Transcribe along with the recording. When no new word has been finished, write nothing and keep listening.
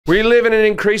We live in an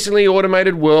increasingly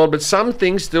automated world, but some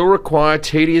things still require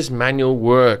tedious manual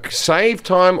work. Save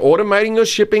time automating your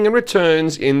shipping and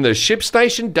returns in the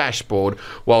ShipStation dashboard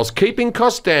whilst keeping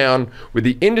costs down with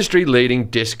the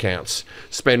industry-leading discounts.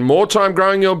 Spend more time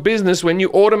growing your business when you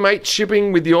automate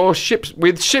shipping with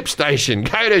ShipStation.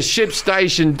 Go to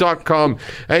ShipStation.com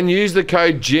and use the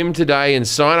code JIM today and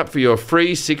sign up for your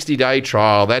free 60-day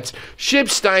trial. That's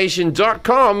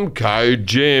ShipStation.com, code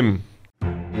JIM.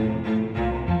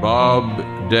 Bob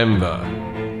Denver,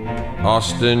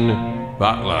 Austin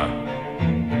Butler,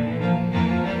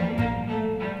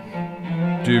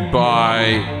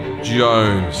 Dubai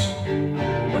Jones.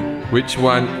 Which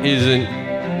one isn't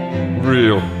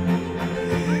real? I'm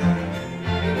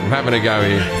having a go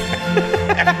here.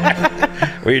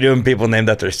 Were you doing people named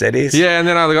after cities? Yeah, and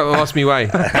then I lost me way.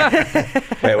 Wait,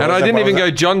 and I didn't even go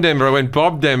John Denver. I went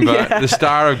Bob Denver, the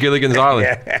star of Gilligan's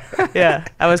Island. Yeah,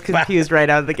 I was confused right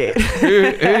out of the gate.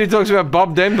 Who talks about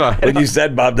Bob Denver? When you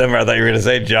said Bob Denver, I thought you were going to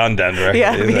say John Denver.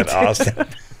 Yeah, You me said too. Austin.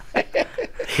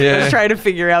 Yeah. I was trying to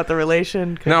figure out the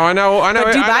relation. No, I know.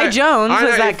 But Dubai Jones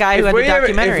was that guy who had the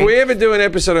documentary. If we ever do an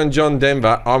episode on John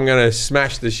Denver, I'm going to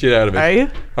smash the shit out of it. Are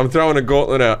you? I'm throwing a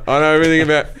gauntlet out. I know everything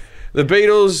about the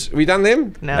Beatles. Have we done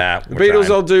them? No. Nah, The we're Beatles,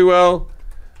 trying. I'll do well.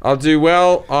 I'll do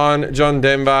well on John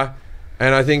Denver.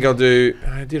 And I think I'll do...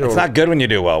 I did all It's not good when you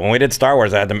do well. When we did Star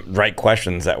Wars, I had to write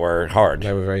questions that were hard.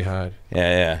 They were very hard.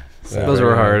 Yeah. Those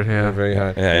were hard, yeah. They were very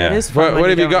hard. Yeah. It is fun What when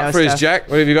have you don't got know for us, stuff. Jack?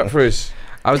 What have you got for us?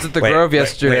 I was at the Wait, Grove wait,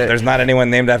 yesterday. there's not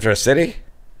anyone named after a city?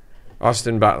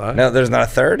 Austin Butler. No, there's not a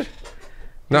third?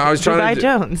 No, I was trying Dubai to...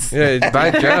 Jones. Yeah,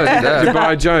 Dubai Jones, yeah.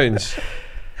 Dubai Jones.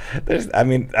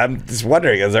 I'm just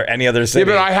wondering, is there any other city?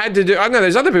 Yeah, but I had to do... I know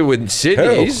there's other people with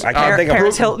cities. Who? I can't think of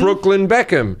Paris Hilton? Brooklyn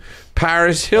Beckham.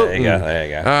 Paris Hilton. There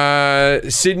you go.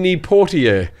 Sydney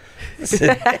Portier.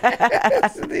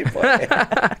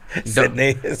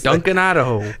 Sydney. Duncan,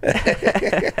 Idaho.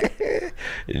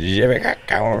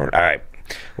 All right.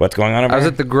 What's going on over I was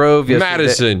here? at the Grove yesterday.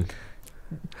 Madison.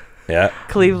 Yeah.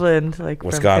 Cleveland, like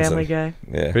Wisconsin. from Family Guy.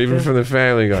 Yeah. Even from the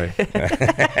Family Guy.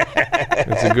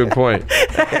 That's a good point.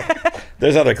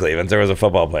 There's other Clevelands. There was a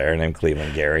football player named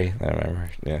Cleveland Gary. I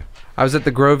remember. Yeah. I was at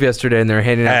the Grove yesterday, and they were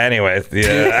handing out. Anyways,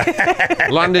 yeah.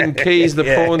 London Keys, the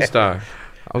porn star.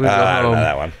 I was I don't know home.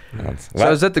 that one. So I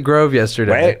was at the Grove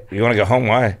yesterday. Wait, you want to go home?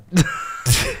 Why?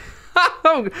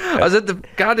 I was at the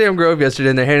goddamn Grove yesterday,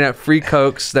 and they're handing out free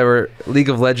Cokes that were League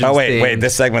of Legends Oh, wait. themed.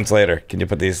 This segment's later. Can you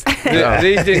put these?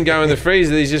 These didn't go in the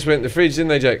freezer. These just went in the fridge, didn't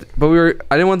they, Jack? But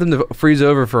I didn't want them to freeze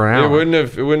over for an hour. It wouldn't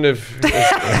have. It would have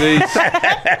been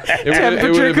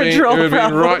Control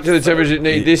right to the temperature it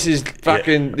needs. This is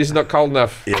fucking. This is not cold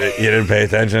enough. You didn't pay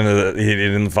attention to you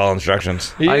didn't follow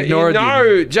instructions. I ignored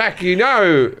you. Jack. You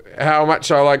know how much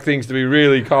I like things to be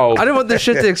really cold. I didn't want this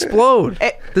shit to explode.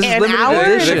 This is An limited hour in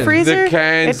the edition. freezer? The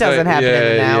cans. It doesn't happen in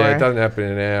an hour. Yeah, it doesn't happen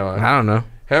in an hour. I don't know.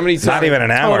 How many times? Not even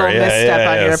an hour. Total misstep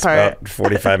on your it's part. about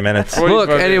 45 minutes. 45 Look,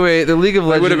 minutes. anyway, the League of It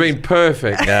Legends would have been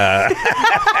perfect.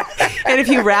 And if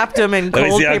you wrapped them in Let me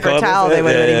cold see how paper cold towel, this they is.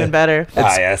 would have been Yeah. even better.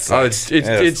 Yes. Oh,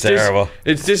 it's terrible.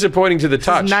 It's disappointing to the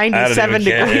touch. 97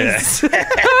 care, degrees.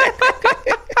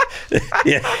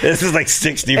 Yeah, this is like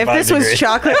 65 If this was degrees.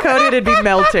 chocolate coated, it'd be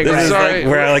melting. This Right is now. sorry.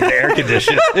 We're like the air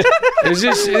conditioner.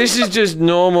 This is just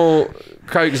normal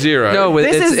Coke Zero. No,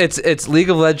 This it's League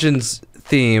of Legends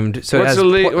themed. So what's it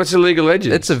has what's the League of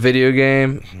Legends? It's a video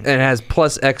game, and it has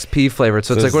plus XP flavor.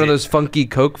 So it's So like one of ze- those funky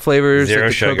Coke flavors, Zero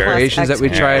like the Coke sugar. creations that we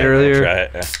Plus tried Yeah, earlier. try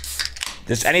it, yeah.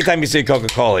 Just anytime you see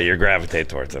Coca-Cola, you gravitate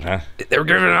towards it, huh? They were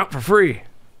giving it out for free.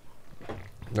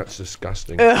 That's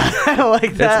disgusting. I don't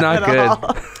like that. That's not at good.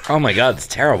 all. Oh my God, it's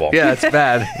terrible. Yeah, it's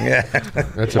bad. Yeah.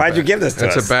 That's a Why'd you bad- give this to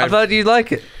That's us? a I bad. thought you'd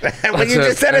like it. Well, you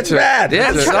just said it's that's a- bad. Yeah,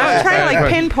 that's it's a- not. I'm trying to like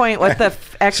bad- pinpoint what the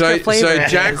extra So flavor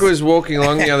is. Jack was walking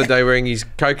along the other day wearing his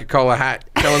Coca-Cola hat,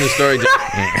 telling the story.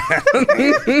 Jack.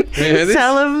 You hear this?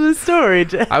 Tell him the story,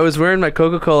 Jack. I was wearing my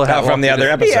Coca-Cola hat. Oh, from the walking other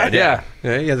down- episode, Yeah.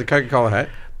 Yeah, he has a Coca-Cola hat.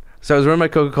 So I was wearing my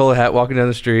Coca-Cola hat walking down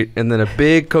the street, and then a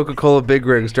big Coca-Cola Big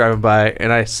Rig's driving by,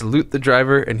 and I salute the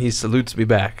driver, and he salutes me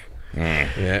back.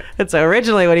 Yeah. And so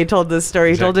originally when he told this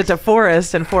story, he told it to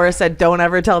Forrest, and Forrest said, don't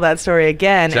ever tell that story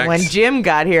again. And when Jack's- Jim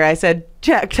got here, I said,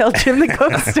 Jack, tell Jim the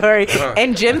Coke story.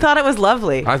 And Jim thought it was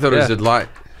lovely. I thought it was Yeah. a delight.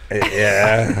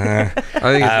 Yeah. I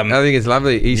think it's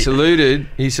lovely. He saluted,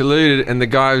 and the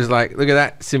guy was like, "Look at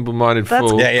that simple-minded That's-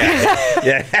 fool."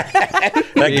 Yeah.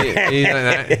 Like, He's like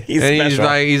that. He's and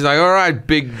special. he's like, "All right,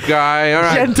 big guy. All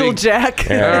right, Gentle big, Jack.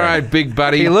 All right, big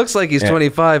buddy." He looks like he's Yeah.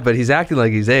 25, but he's acting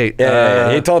like he's 8.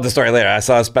 Yeah, he told the story later. I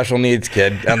saw a special needs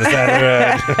kid on the side of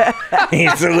the road. He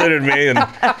saluted me, and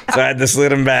so I had to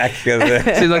salute him back. 'Cause,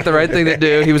 Seems like the right thing to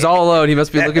do. He was all alone. He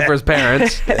must be looking for his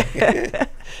parents.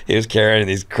 He was carrying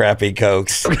these crappy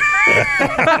Cokes.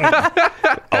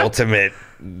 Ultimate,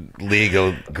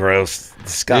 legal, gross,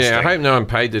 disgusting. Yeah, I hope no one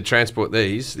paid to transport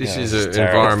these. This is this an is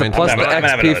terrible. environmental. Plus the I'm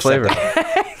having XP flavor.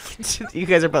 You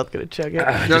guys are both gonna chug it.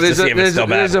 No, Just to see if it's still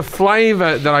bad. there's a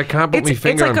flavor that I can't put my It's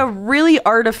finger like on. a really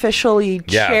artificially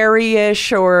Yeah.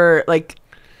 cherry-ish or like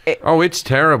Oh, it's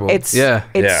terrible. it's Yeah.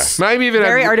 it's Maybe if it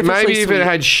very had, artificially maybe if it sweet.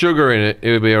 had sugar in it,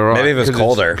 it would be all right. Maybe if it was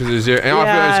colder. Because if it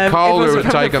Yeah, was colder, if it was it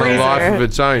would from the take on a life freezer. of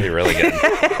its Be own. really good.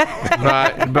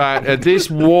 But at this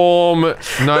warm,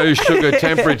 no sugar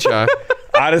temperature,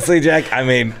 Honestly, Jack, I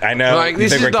mean, I know like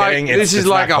this you is think we're like kidding. this is It's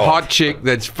like a not cold. hot chick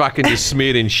that's fucking just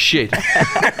smeared in shit.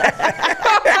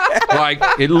 Like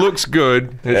it looks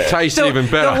good, it tastes even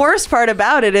better. The worst part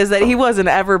about it is that he wasn't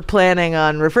ever planning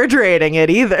on refrigerating it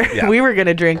either. Yeah. We were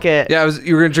gonna drink it Yeah,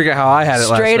 you were gonna drink it how I had it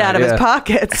straight last out of night. his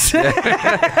pockets.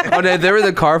 Oh, no, they were in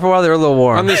the car for a while. They were a little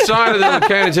warm. On the side of the little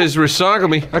can it says "recycle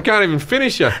me." I can't even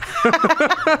finish it.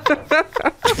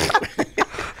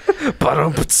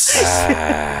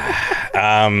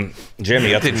 Jim,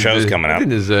 you got some shows coming I up.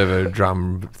 didn't deserve a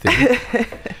drum thing.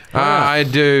 I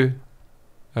do.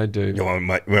 You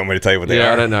want me to tell you what they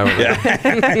Yeah, are? I don't know.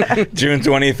 Yeah. June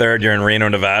 23rd, you're in Reno,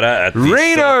 Nevada. At the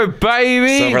Reno,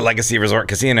 baby. Silver Legacy Resort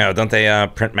Casino. Don't they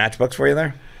print matchbooks for you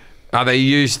there? Oh, they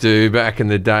used to back in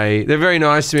the day. They're very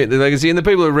nice to me at the Legacy, and the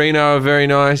people at Reno are very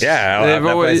nice. Yeah, that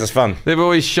place is fun. They've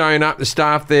always shown up. The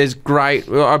staff there's great.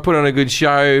 Well, I put on a good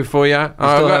show for you.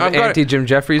 Still have Auntie Jim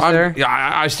Jefferies there?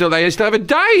 Yeah, they still have a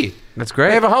day. That's great.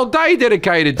 They have a whole day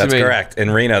dedicated to That's me. correct. In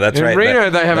Reno, that's In right. Reno,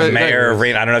 they have the a- mayor of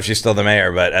Reno. I don't know if she's still the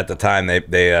mayor, but at the time they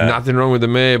Nothing wrong with the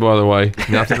mayor, by the way.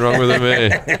 Nothing wrong with the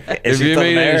mayor. Is If she you still the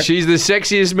mean mayor? it, she's the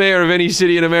sexiest mayor of any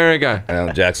city in America. I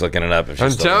know Jack's looking it up. If she's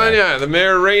I'm still the telling mayor. you, the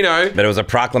mayor of Reno. But it was a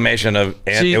proclamation of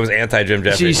it was anti Jim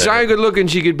Jefferies. She's so good looking,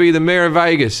 she could be the mayor of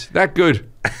Vegas. That good.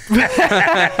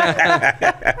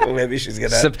 Maybe she's gonna.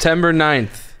 September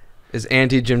 9th is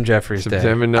Auntie Jim Jeffries Day.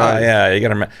 September Oh 9th. yeah, you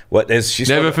gotta remember. What is she?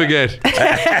 Never still, forget.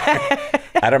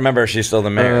 I don't remember if she's still the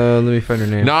mayor. Let me find her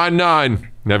name. 9-9.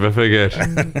 Never forget.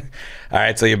 All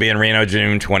right, so you'll be in Reno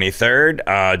June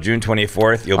 23rd. June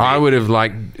 24th, you'll be. I would have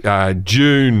liked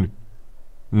June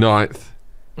 9th.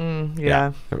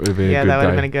 Yeah. That would have been Yeah, a good that would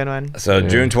have been day. a good one. So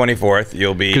June 24th,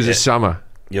 you'll be. Because it's summer.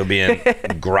 You'll be in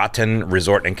Groton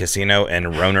Resort and Casino in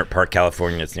Rohnert Park,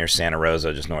 California. It's near Santa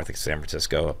Rosa, just north of San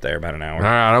Francisco, up there, about an hour. All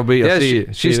right, I'll Yeah, see you.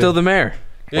 she's still the mayor.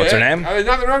 What's her name? There's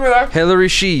nothing wrong with that. Hillary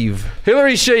Sheev.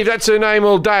 Hillary Sheev, that's her name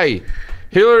all day.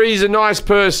 Hillary's a nice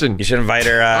person. You should invite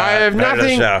her. I have invite her to the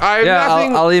nothing. show. I have Yeah,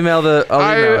 nothing. I'll email the. I'll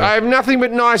email her. I have nothing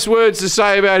but nice words to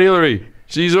say about Hillary.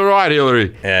 She's all right,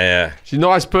 Hillary. Yeah. She's a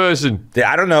nice person.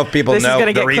 Yeah, I don't know if people This is know gonna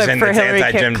the get clipped reason for it's Hillary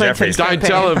anti-Jim Clinton's Jeffries. Don't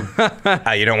tell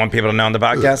him. You don't want people to know on the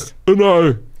podcast?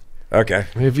 No. Okay.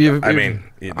 If you, I mean,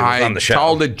 it was I on the show.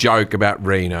 told a joke about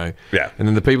Reno. Yeah. And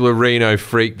then the people of Reno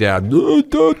freaked out.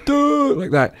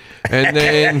 Like that. And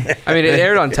then I mean, it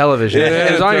aired on television. Yeah,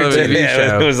 it was on your television. TV Yeah,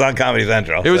 show. it was on Comedy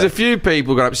Central. there was so. a few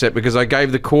people got upset because I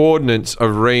gave the coordinates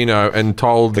of Reno and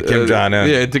told To Kim Jong-un.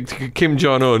 Yeah, to Kim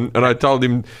Jong-un, and I told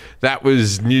him that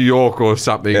was New York or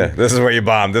something. Yeah, this is where you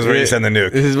bomb. This is where you send the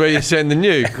nuke. This is where you send the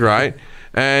nuke, right?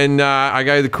 And I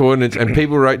gave the coordinates, and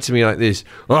people wrote to me like this: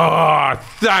 "Oh,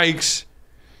 thanks.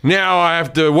 Now I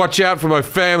have to watch out for my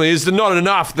family. It's not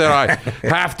enough that I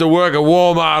have to work at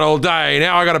Walmart all day.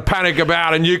 Now I got to panic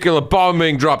about a nuclear bomb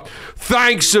being dropped.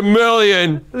 Thanks a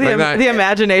million." Like that. The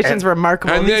imagination's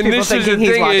remarkable. and These then people this is thinking the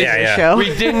he's thing watching is- Yeah, the yeah. show.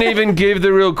 We didn't even give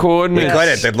the real coordinates.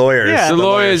 Credit the lawyers. Yeah. The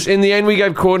lawyers. In the end, we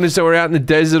gave coordinates that were out in the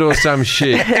desert or some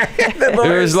shit. It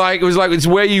was like it's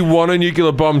where you want a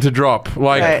nuclear bomb to drop.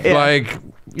 Like Right, yeah. like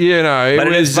you know. It But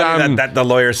it was is funny that the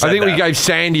lawyers said I think we that. gave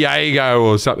San Diego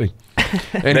or something.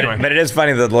 Anyway. But it is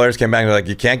funny that the lawyers came back and were like,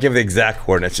 you can't give the exact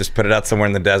coordinates, just put it out somewhere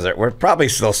in the desert where probably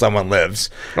still someone lives.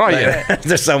 Oh, yeah.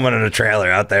 There's someone in a trailer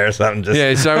out there or something. Just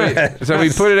Yeah, so we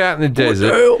put it out in the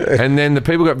desert, and then the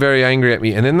people got very angry at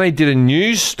me, and then they did a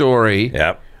news story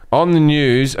Yep. on the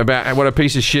news about what a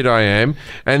piece of shit I am,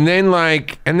 and then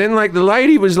like the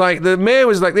lady was like, the mayor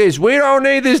was like this: "We don't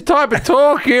need this type of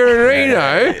talk here in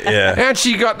Reno." Yeah. And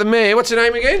she got the mayor. What's her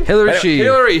name again? Hillary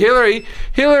Sheev.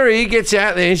 Hillary gets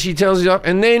out there and she tells us off,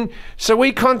 and then so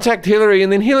we contact Hillary,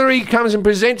 and then Hillary comes and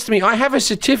presents to me. I have a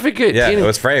certificate. Yeah, in, it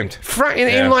was framed.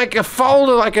 in like a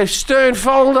folder, like a stern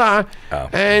folder, Oh.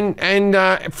 and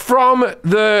from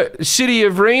the city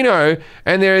of Reno,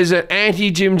 and there is an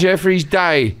anti-Jim Jefferies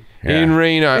Day in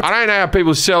Reno. I don't know how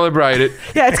people celebrate it.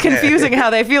 Yeah, it's confusing how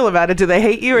they feel about it. Do they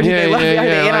hate you or do they love you? Are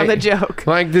they in on the joke?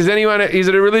 Like, does anyone? Is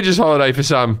it a religious holiday for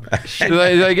some? Do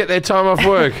they get their time off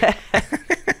work?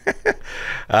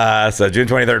 So June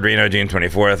 23rd, Reno. June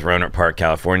 24th, Roanoke Park,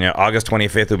 California. August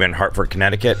 25th, we'll be in Hartford,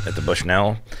 Connecticut at the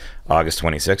Bushnell. August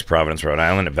 26th, Providence, Rhode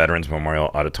Island at Veterans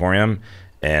Memorial Auditorium.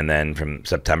 And then from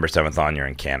September 7th on, you're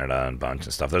in Canada and a bunch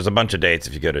of stuff. There's a bunch of dates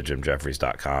if you go to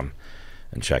jimjefferies.com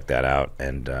and check that out.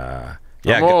 And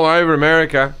I'm all over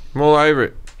America. I'm all over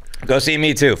it. Go see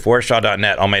me too.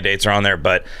 ForrestShaw.net. All my dates are on there,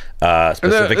 but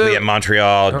specifically in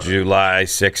Montreal, July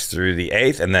 6th through the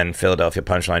 8th, and then Philadelphia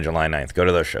Punchline, July 9th. Go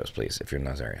to those shows, please, if you're in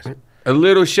those areas. A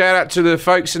little shout out to the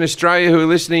folks in Australia who are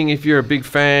listening. If you're a big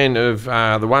fan of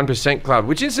the 1% Club,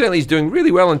 which incidentally is doing really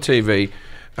well on TV.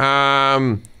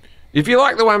 If you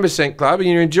like the 1% Club and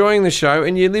you're enjoying the show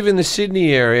and you live in the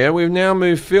Sydney area, we've now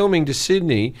moved filming to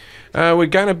Sydney. We're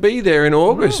going to be there in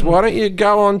August. Why don't you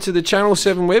go on to the Channel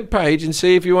 7 webpage and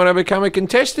see if you want to become a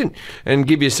contestant and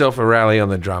give yourself a rally on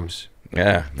the drums.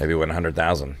 Yeah, maybe win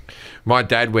 100,000. My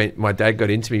dad got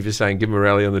into me for saying, give him a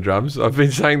rally on the drums. I've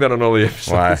been saying that on all the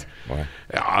episodes.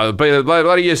 Why?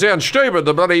 Bloody, you sound stupid.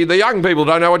 The young people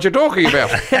don't know what you're talking about.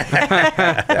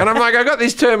 And I'm like, I got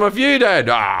this term off you,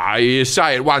 Dad. You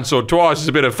say it once or twice, it's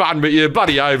a bit of fun, but you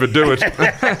bloody overdo it.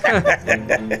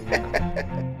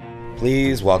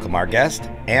 Please welcome our guest,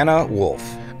 Anna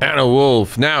Wolff. Anna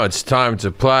Wolff. Now it's time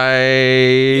to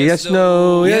play Yes,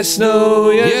 No, Yes,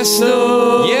 no, yes,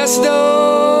 no, yes,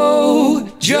 no.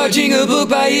 Judging a book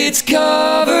by its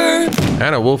cover.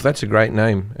 Anna Wolff, that's a great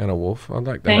name, Anna Wolff. I'd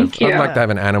like to Thank you. I'd like to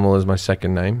have an animal as my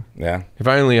second name. Yeah. If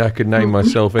only I could name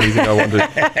myself anything I wanted,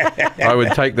 I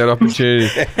would take that opportunity.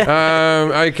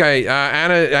 Okay,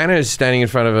 Anna is standing in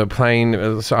front of a plain,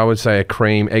 I would say a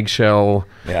cream eggshell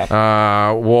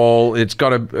wall. It's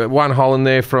got one hole in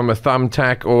there from a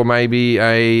thumbtack or maybe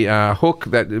a hook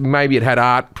that maybe it had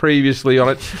art previously on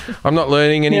it. I'm not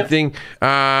learning anything.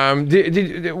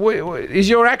 Is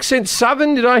your accent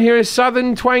Southern? Did I hear a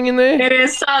Southern twang in there? It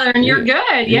is Southern. You're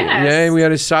good. Yes. Yeah, we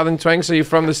had a Southern twang, so you're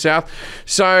from the South.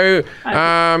 So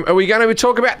are we going to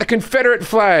talk about the Confederate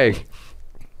flag?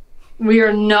 We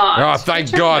are not. Oh,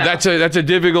 thank God. That's a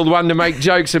difficult one to make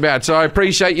jokes about, so I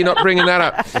appreciate you not bringing that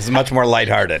up. This is much more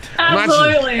lighthearted.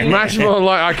 Absolutely. Much more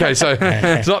like, okay, so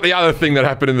it's not the other thing that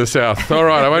happened in the South. All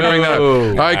right, I won't bring that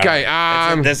up.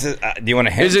 Okay. Do you want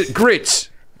to hint? Is it grits?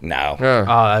 No.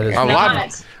 That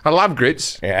is I love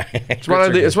grits. Yeah. It's one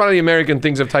of the American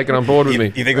things I've taken on board with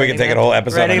me. You think we can take a whole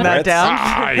episode on Writing that grits?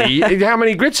 down? How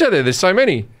many grits are there? There's so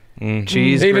many.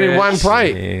 Cheese Even in one grits.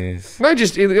 plate. Jeez. No,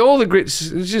 just all the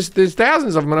grits. It's just there's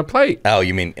thousands of them on a plate. Oh,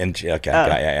 you mean okay.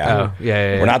 Yeah. Oh,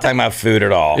 yeah. We're not talking about food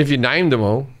at all. If you named them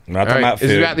all. We're not talking about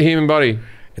food. Is it about the human body?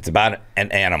 It's about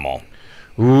an animal.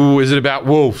 Ooh, is it about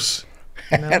wolves?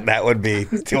 That would be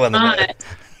two on the nose.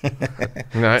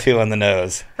 No. Two on the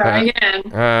nose. Try again.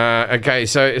 Okay,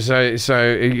 so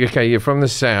okay, you're from the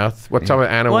South. What type of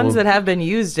animal? Ones that have been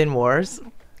used in wars.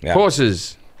 Yeah.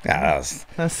 Horses. Yeah, that was-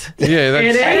 That's, Yeah, that's.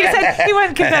 It he is. said he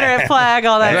went Confederate flag,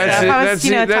 all that That's, stuff. I was,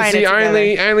 that's the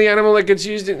only animal that gets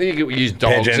used. You could use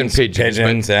dogs and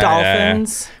pigeons. yeah,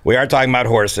 Dolphins. yeah. We are talking about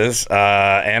horses.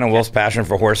 Anna Wolff's passion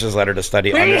for horses led her to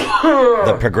study under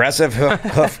the progressive hoof.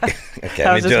 Okay, let me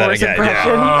That was do his that horse again.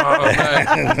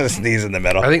 impression. Yeah. Sneeze in the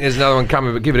middle. I think there's another one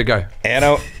coming, but give it a go.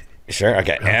 Sure,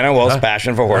 okay. Anna Wolff's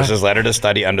passion for horses led her to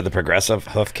study under the Progressive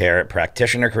Hoof Care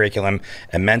practitioner curriculum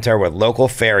and mentor with local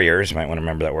farriers, you might want to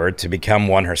remember that word, to become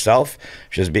one herself.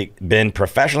 She has been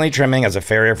professionally trimming as a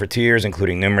farrier for 2 years,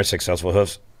 including numerous successful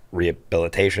hoof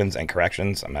rehabilitations and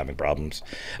corrections. I'm having problems.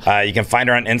 You can find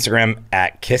her on Instagram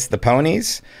at Kiss the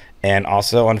Ponies. And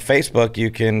also on Facebook,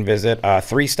 you can visit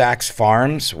Three Stacks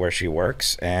Farms, where she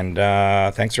works. And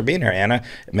thanks for being here, Anna.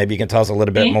 Maybe you can tell us a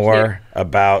little bit more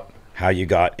about how you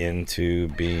got into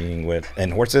being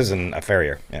in horses and a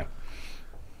farrier.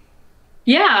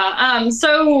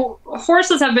 So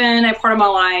horses have been a part of my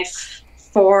life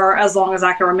for as long as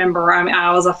I can remember. I mean,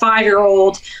 I was a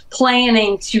 5-year-old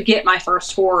planning to get my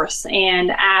first horse,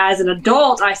 and as an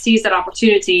adult I seized that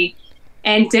opportunity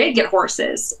and did get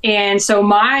horses. And so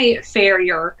my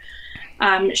farrier,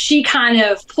 she kind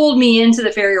of pulled me into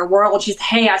the farrier world. She said,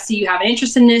 hey, I see you have an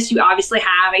interest in this. You obviously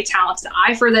have a talented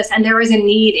eye for this. And there is a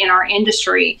need in our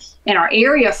industry, in our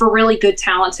area, for really good,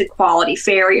 talented, quality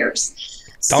farriers.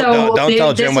 Don't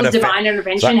tell Jim this what was a divine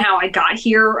intervention, how I got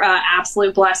here,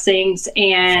 absolute blessings.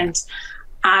 And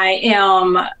I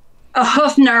am a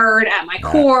hoof nerd at my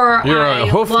core. You're a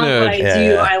hoof love nerd. what I do.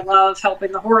 Yeah. I love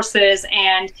helping the horses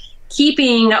and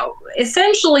keeping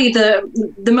essentially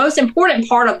the most important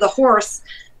part of the horse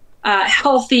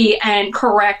healthy and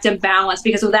correct and balanced,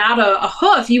 because without a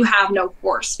hoof you have no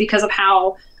horse because of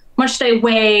how much they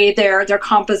weigh, their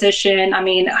composition. I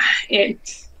mean,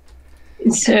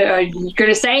 you're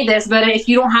going to say this, but if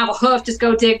you don't have a hoof, just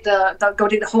go dig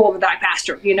the hole in the back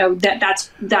pasture. You know, that's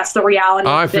the reality.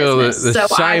 I of the feel business. the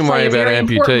same way about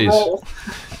amputees.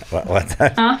 What?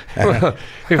 Well,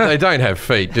 if they don't have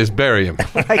feet, just bury them.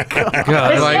 Oh my God.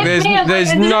 Like there's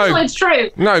it's true.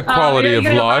 no quality of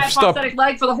you're gonna life. Buy a Stop. prosthetic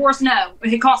leg for the horse? No,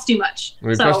 it costs too much.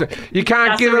 So, You can't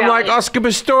that's give the them like reality. Oscar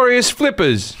Pistorius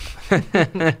flippers. At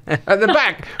the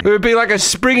back, it would be like a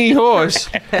springy horse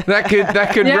that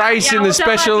could race in the we'll tell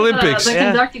Special that to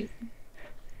Olympics.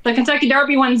 The Kentucky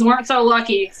Derby ones weren't so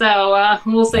lucky, so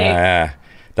we'll see.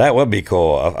 That would be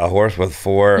cool. A horse with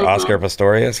 4 Oscar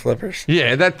Pistorius flippers.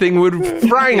 Yeah, that thing would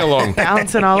fraying along.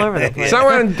 Bouncing all over the place.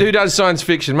 Someone who does science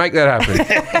fiction, make that happen.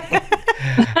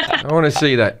 I want to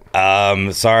see that.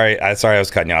 Sorry, I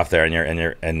was cutting you off there, I'll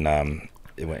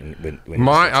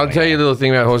tell you a little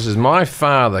thing about horses. My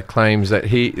father claims that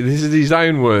this is his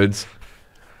own words,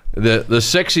 the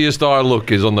sexiest I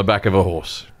look is on the back of a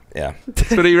horse. Yeah.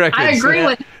 That's what he reckons. I agree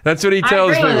with. That's what he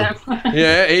tells agree people. with him.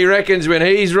 Yeah, he reckons when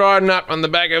he's riding up on the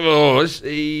back of a horse,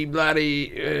 he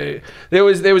bloody. There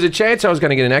was a chance I was going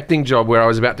to get an acting job where I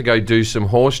was about to go do some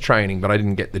horse training, but I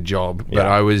didn't get the job. But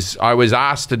I was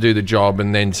asked to do the job,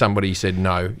 and then somebody said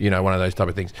no. You know, one of those type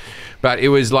of things. But it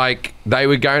was like they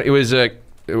were going. It was a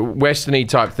westerny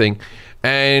type thing,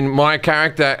 and my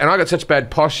character and I got such bad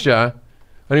posture.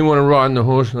 I didn't want to ride on the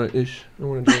horse like this.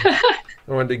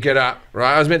 I wanted to get up,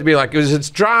 right? I was meant to be like, it's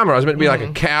drama. I was meant to be like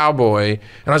a cowboy,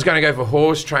 and I was going to go for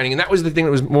horse training, and that was the thing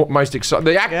that was most exciting.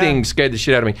 The acting scared the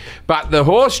shit out of me, but the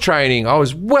horse training, I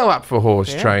was well up for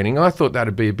horse training. I thought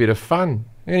that'd be a bit of fun.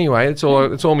 Anyway, it's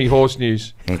all me horse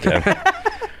news. Okay.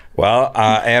 Well,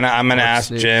 Anna, I'm going to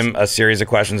ask Jim a series of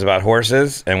questions about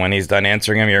horses, and when he's done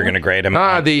answering them, you're going to grade him.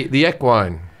 The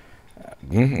equine.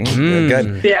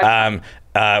 Good. Yeah.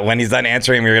 When he's done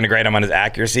answering, we're going to grade him on his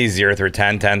accuracy, 0 through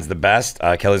 10. 10's the best.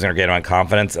 Kelly's going to grade him on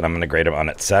confidence, and I'm going to grade him on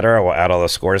et cetera. We'll add all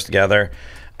those scores together.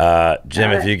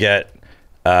 Jim, if you get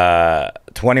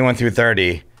 21 through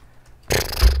 30.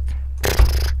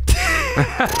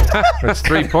 That's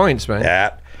 3 points, man.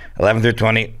 Yeah. 11 through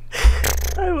 20.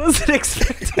 I wasn't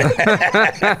expecting.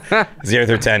 0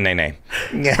 through 10, nay, nay.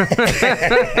 Nay,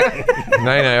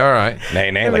 all right.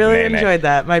 Nay, nay, I like really nay, nay. enjoyed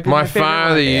that. Might be My favorite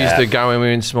father one. used to go when we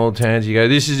were in small towns. You go,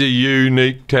 this is a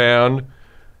unique town.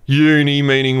 Uni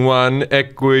meaning one,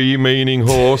 equi meaning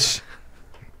horse.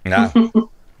 No.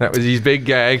 That was his big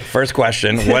gag. First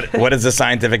question, what is the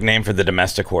scientific name for the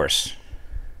domestic horse?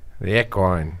 The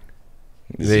equine.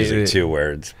 It's usually 2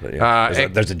 words. But,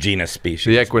 there's a genus species.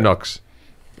 The equinox.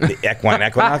 The equine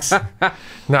equinox?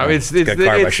 No, it's good car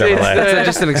by Chevrolet. It's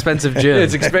just an expensive gym.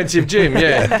 It's expensive gym,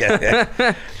 yeah.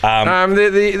 The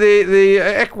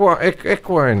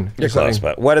equine. You're close,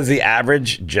 but what is the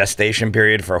average gestation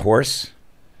period for a horse?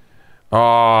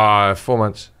 4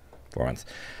 months. 4 months.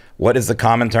 What is the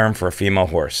common term for a female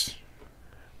horse?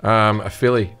 A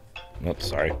filly. Oops,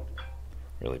 sorry.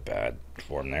 Really bad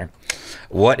form there.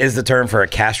 What is the term for a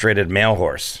castrated male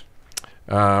horse?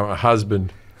 A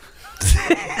husband.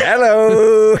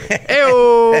 Hello. Ew.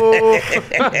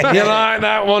 You like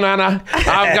that one, Anna?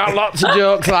 I've got lots of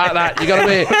jokes like that.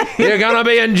 You're gonna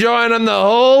be enjoying the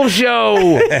whole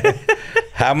show.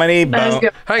 How many bones?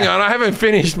 Hang on, I haven't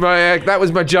finished my. That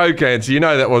was my joke answer. You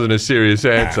know that wasn't a serious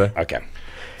answer. Okay.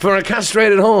 For a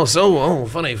castrated horse,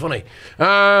 funny.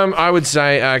 I would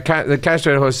say the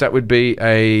castrated horse. That would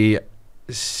be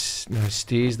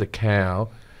steer's the cow.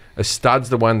 A stud's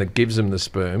the one that gives him the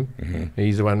sperm. Mm-hmm.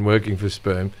 He's the one working for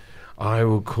sperm. I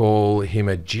will call him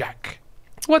a jack.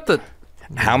 What the?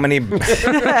 How many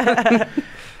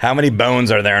bones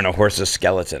are there in a horse's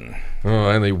skeleton? Oh,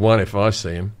 only one if I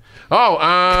see him.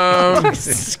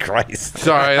 Jesus Christ.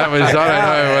 Sorry, that was, I don't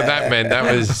know what that meant.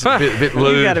 That was a bit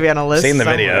lewd. You got to be on a list. Seen the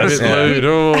somewhere. videos. A bit lewd.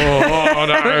 Oh,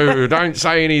 no, don't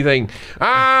say anything.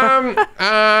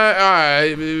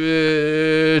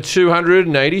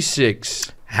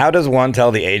 286. How does one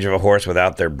tell the age of a horse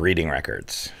without their breeding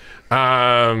records?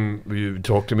 You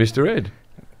talk to Mr. Ed.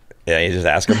 Yeah, you just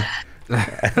ask him.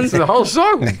 That's the whole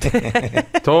song.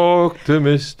 Talk to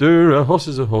Mr. A horse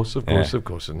is a horse, of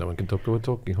course, and no one can talk to a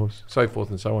talking horse, so forth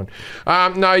and so on.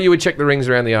 No, you would check the rings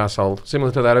around the arsehole,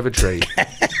 similar to that of a tree.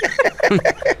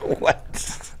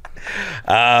 What?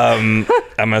 I'm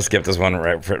going to skip this one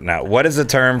right for now. What is the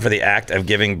term for the act of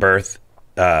giving birth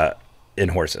in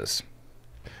horses?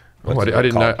 I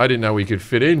didn't know we could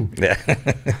fit in. Yeah.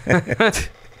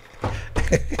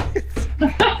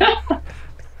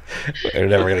 We're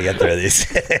never going to get through these.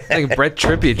 I think Brett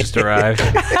Trippy just arrived.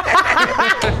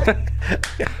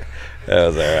 That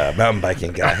was our mountain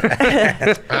biking guy.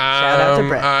 Shout out to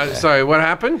Brett. Sorry, what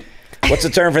happened? What's the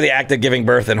term for the act of giving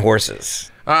birth in horses?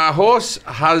 Horse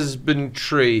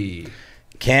husbandry.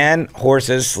 Can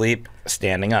horses sleep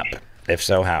standing up? If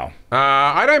so, how?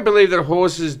 I don't believe that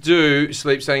horses do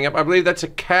sleep standing up. I believe that's a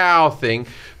cow thing.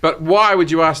 But why would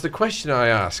you ask the question I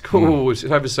ask? Oh, it's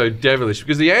ever so devilish.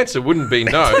 Because the answer wouldn't be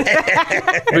no.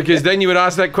 Because then you would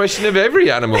ask that question of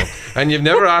every animal. And you've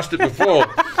never asked it before.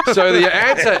 So the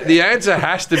answer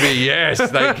has to be yes,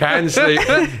 they can sleep.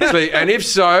 And if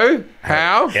so,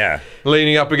 how? Yeah.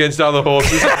 Leaning up against other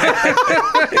horses.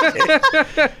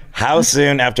 How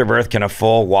soon after birth can a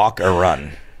foal walk or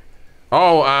run?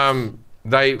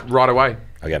 They right away.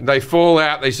 Okay. They fall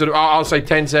out. They sort of, I'll say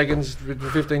 10 seconds,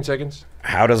 15 seconds.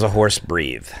 How does a horse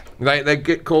breathe? They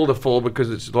get called a fall because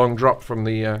it's a long drop from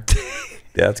the Yeah,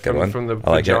 that's a good one. from the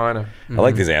I like vagina. I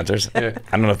like these answers. Yeah.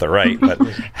 I don't know if they're right, but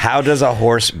how does a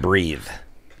horse breathe?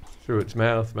 Through its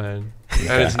mouth, man,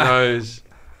 and its nose.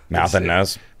 Mouth and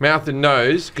nose? Mouth and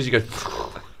nose, because you go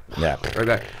Yeah. like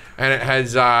that, and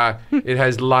it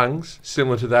has lungs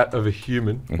similar to that of a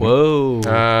human, Whoa.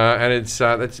 and it's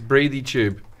that's a breathy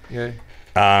tube. Yeah.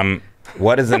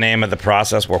 What is the name of the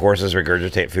process where horses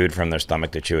regurgitate food from their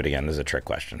stomach to chew it again? This is a trick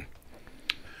question.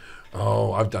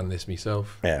 Oh, I've done this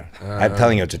myself. Yeah. I'm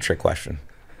telling you it's a trick question.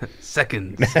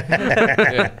 Seconds.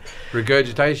 Yeah.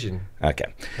 Regurgitation,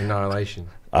 Okay. annihilation.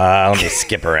 Let me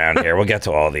skip around here. We'll get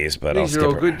to all these, but I'll These skip are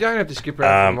all around. good. You don't have to skip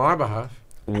around on my behalf.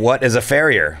 What is a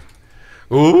farrier?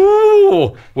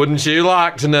 Ooh, wouldn't you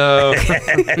like to know?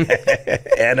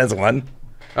 Anna's one.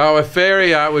 Oh, a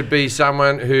farrier would be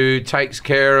someone who takes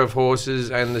care of horses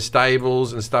and the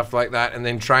stables and stuff like that, and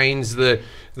then trains the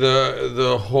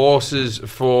horses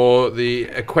for the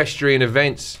equestrian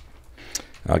events.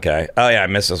 Okay. Oh, yeah, I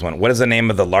missed this one. What is the name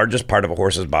of the largest part of a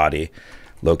horse's body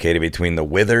located between the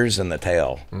withers and the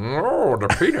tail? Oh, the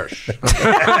penis.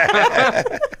 I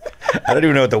don't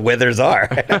even know what the withers are.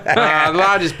 The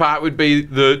largest part would be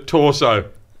the torso.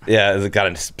 Yeah, it's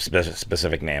got a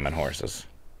specific name in horses.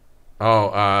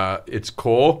 Oh, it's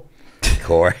core.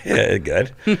 Core. Yeah,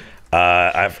 good.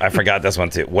 I forgot this one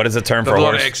too. What is the term for There's a a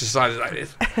lot of horse? exercises like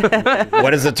this.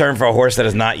 What is the term for a horse that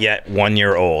is not yet 1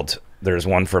 year old? There's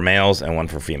one for males and one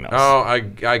for females. Oh,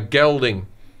 a gelding.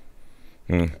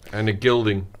 And a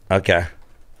gilding. Okay.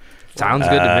 Sounds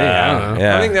good to me. I don't know.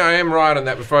 Yeah. I think that I am right on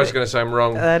that before I was going to say I'm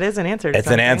wrong. That is an answer. To It's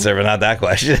an something. answer, but not that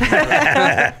question.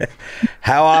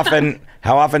 How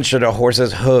often should a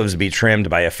horse's hooves be trimmed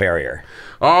by a farrier?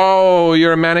 Oh,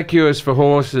 you're a manicurist for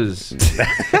horses.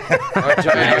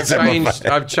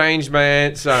 I've changed my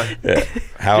answer.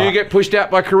 How Do you get pushed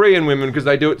out by Korean women because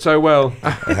they do it so well?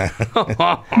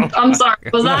 I'm sorry.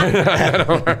 Was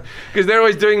that? Because they're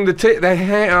always doing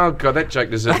oh god, that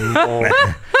joke deserves more.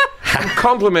 I'm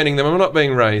complimenting them. I'm not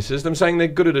being racist. I'm saying they're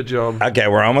good at a job. Okay,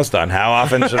 we're almost done. How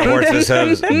often should a horse's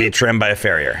hooves be trimmed by a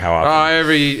farrier? How often?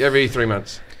 Every 3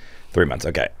 months. 3 months.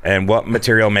 Okay. And what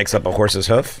material makes up a horse's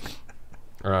hoof?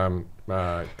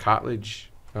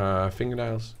 Cartilage,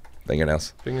 fingernails.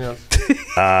 Fingernails.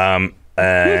 Just And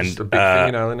a big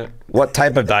fingernail, isn't it? what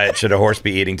type of diet should a horse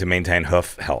be eating to maintain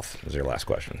hoof health? Is your last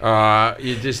question.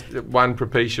 You just one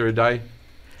propecia a day.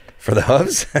 For the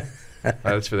hooves?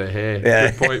 That's for their hair.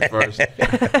 Yeah. Good point for us.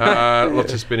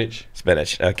 Lots of spinach.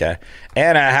 Spinach. Okay.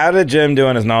 Anna, how did Jim do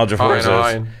on his knowledge of horses?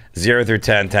 Iron. 0 through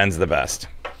 10. 10's the best.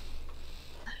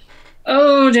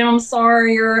 Oh, Jim, I'm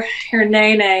sorry. You're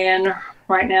nay-naying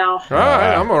right now. All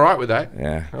right, I'm all right with that.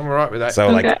 Yeah. I'm all right with that. So,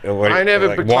 Okay. like, what, I never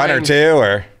like 1 or proclaimed- 2,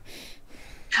 or?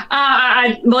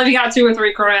 I believe you got 2 or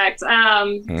 3 correct.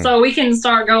 So we can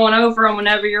start going over them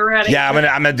whenever you're ready. Yeah, I'm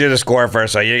gonna do the score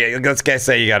first. So let's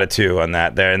say you got a 2 on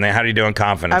that there, and then how do you do in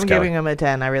confidence? I'm Kelly? giving him a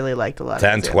 10. I really liked a lot.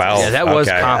 10, of his 12. Yeah, that was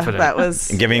Okay. confident. That was.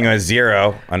 I'm giving you a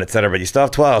 0 on etc. But you still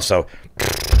have 12. So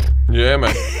Yeah,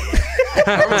 man.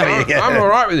 I'm all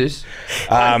right with this.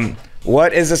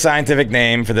 what is the scientific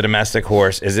name for the domestic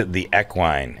horse? Is it the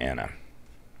equine, Anna?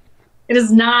 It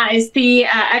is not. It's the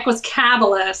Equus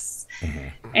cabilis.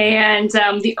 And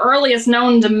the earliest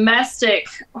known domestic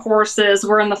horses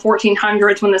were in the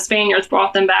 1400s when the Spaniards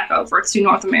brought them back over to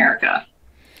North America.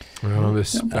 Oh, the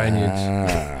Spaniards.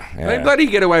 They Yeah. bloody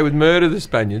get away with murder, the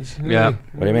Spaniards. Yeah.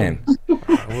 What do you mean?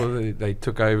 Well, they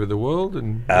took over the world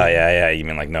and Oh yeah. You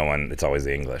mean like no one? It's always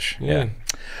the English. Yeah.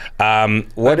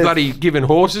 What is bloody giving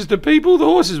horses to people. The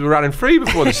horses were running free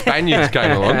before the Spaniards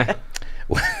came along.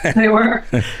 They were.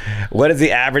 what is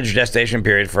the average gestation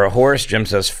period for a horse? Jim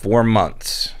says 4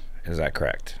 months. Is that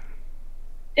correct?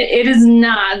 It is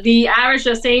not. The average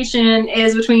gestation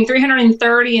is between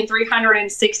 330 and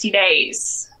 360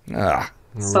 days. Ugh,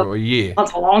 So a year.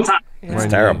 that's a long time. it's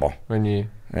terrible. When you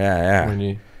Yeah.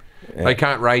 they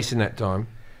can't race in that time.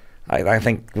 I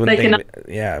think when They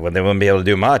they wouldn't be able to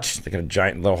do much. They got a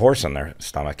giant little horse on their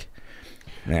stomach.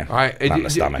 Yeah, not in the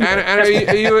stomach. And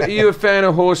are you a fan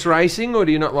of horse racing, or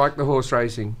do you not like the horse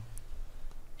racing?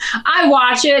 I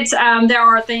watch it. There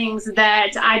are things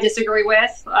that I disagree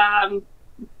with,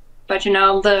 but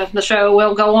the show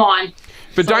will go on.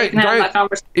 But So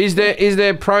is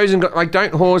there pros and like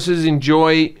don't horses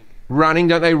enjoy running?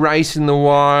 Don't they race in the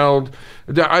wild?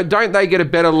 Don't they get a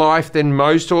better life than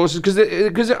most horses?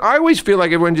 Because I always feel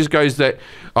like everyone just goes that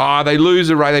they lose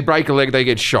a race, they break a leg, they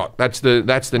get shot. That's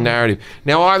the narrative.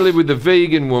 Now I live with a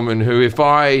vegan woman who, if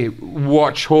I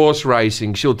watch horse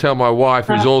racing, she'll tell my wife,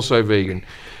 who's also vegan,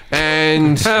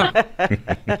 and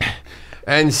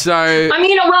and so I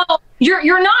mean, well,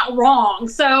 you're not wrong.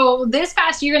 So this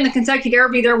past year in the Kentucky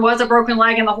Derby, there was a broken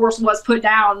leg and the horse was put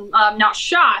down, not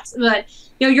shot, but.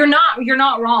 You're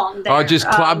not wrong there. Just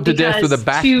clubbed to death with a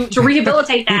bat. To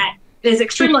rehabilitate that is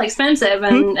extremely expensive,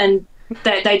 and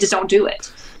they just don't do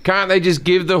it. Can't they just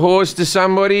give the horse to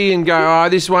somebody and go,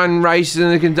 this one races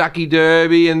in the Kentucky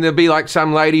Derby, and there'll be like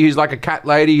some lady who's like a cat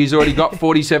lady who's already got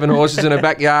 47 horses in her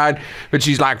backyard, but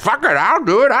she's like, fuck it, I'll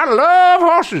do it. I love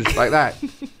horses, like that.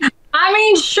 I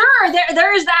mean, sure,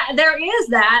 there is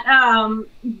that.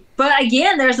 But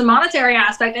again, there's a monetary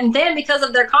aspect, and then because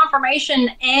of their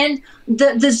conformation and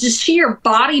the just sheer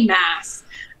body mass,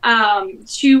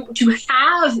 to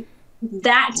have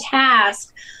that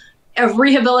task of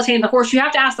rehabilitating the horse, you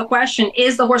have to ask the question: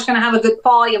 is the horse going to have a good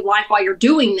quality of life while you're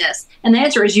doing this? And the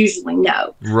answer is usually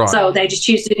no. Right. So they just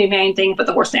choose to do anything, put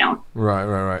the horse down.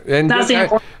 Right. And that's the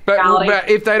important reality. But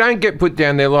if they don't get put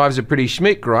down, their lives are pretty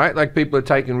schmick, right? Like people are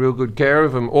taking real good care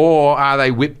of them, or are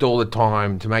they whipped all the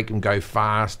time to make them go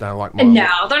fast? No,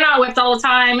 they're not whipped all the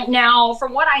time. Now,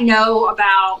 from what I know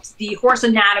about the horse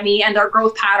anatomy and their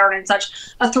growth pattern and such,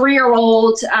 a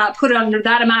 3-year-old put under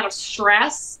that amount of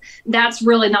stress, that's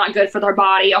really not good for their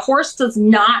body. A horse does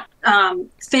not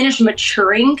finish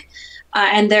maturing,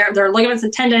 and their ligaments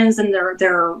and tendons and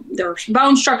their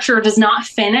bone structure does not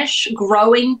finish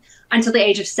growing until the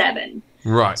age of 7.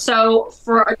 Right. So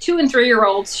for a 2- and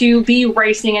 3-year-old to be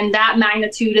racing in that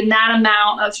magnitude and that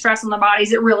amount of stress on their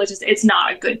bodies, it's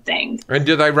not a good thing. And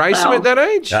do they race them at that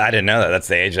age? I didn't know that. That's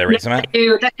the age they race them at? They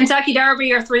do. The Kentucky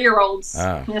Derby are 3-year-olds.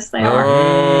 Oh. Yes, they are.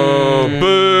 Oh,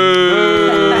 boo!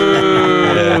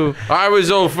 I was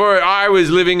all for it. I was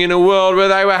living in a world where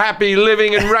they were happy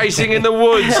living and racing in the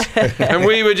woods, and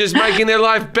we were just making their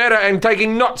life better and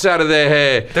taking knots out of their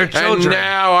hair. Their children. And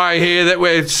now I hear that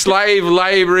we're slave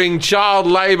labouring, child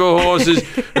labour horses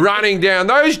running down.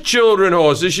 Those children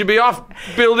horses should be off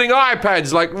building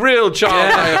iPads like real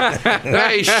child labour.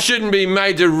 They shouldn't be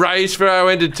made to race for our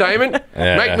entertainment.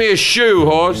 Yeah. Make me a shoe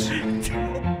horse.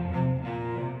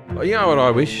 You know what I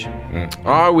wish?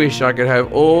 I wish I could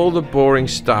have all the boring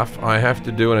stuff I have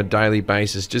to do on a daily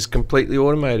basis just completely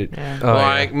automated. Yeah.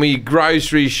 Like me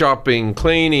grocery shopping,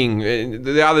 cleaning,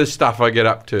 the other stuff I get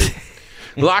up to.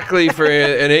 Luckily for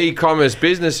an e-commerce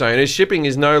business owner, shipping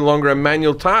is no longer a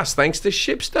manual task thanks to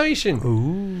ShipStation.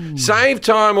 Ooh. Save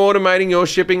time automating your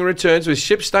shipping and returns with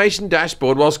ShipStation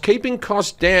dashboard whilst keeping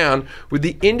costs down with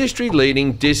the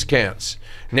industry-leading discounts.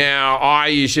 Now, I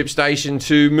use ShipStation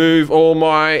to move all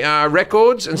my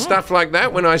records and stuff like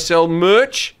that when I sell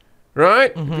merch,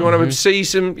 right? If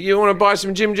you want to buy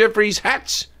some Jim Jefferies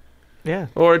hats? Yeah.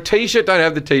 Or a T-shirt? Don't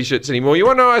have the T-shirts anymore. You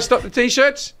want to know how I stopped the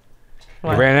T-shirts? You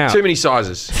ran out. Too many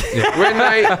sizes.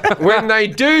 Yeah. When they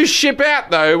do ship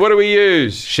out, though, what do we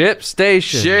use?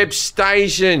 ShipStation.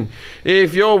 ShipStation.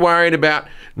 If you're worried about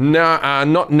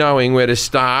not knowing where to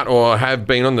start or have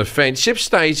been on the fence,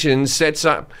 ShipStation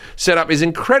setup is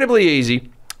incredibly easy,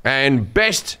 and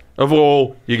best of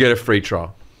all, you get a free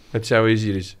trial. That's how easy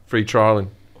it is. Free trialing.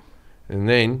 And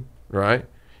then, right,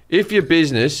 if your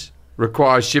business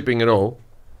requires shipping at all,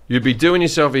 you'd be doing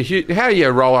yourself a huge... How do you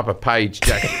roll up a page,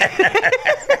 Jack?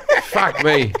 Fuck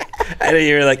me. I know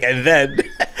you were like, and then...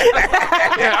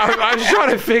 Yeah, I'm trying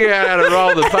to figure out how to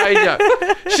roll the page up.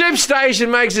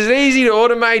 ShipStation makes it easy to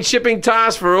automate shipping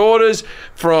tasks for orders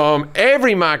from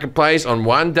every marketplace on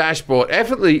one dashboard.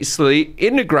 Effortlessly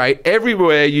integrate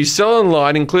everywhere you sell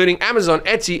online, including Amazon,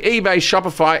 Etsy, eBay,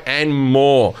 Shopify, and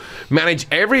more. Manage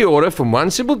every order from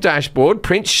one simple dashboard.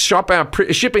 Print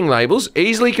shipping labels.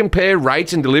 Easily compare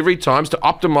rates and delivery times to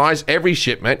optimize every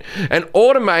shipment. And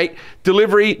automate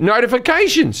delivery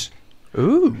notifications.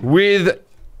 Ooh. With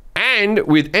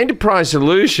enterprise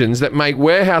solutions that make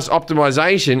warehouse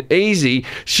optimization easy,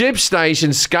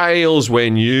 ShipStation scales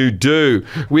when you do.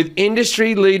 With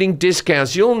industry-leading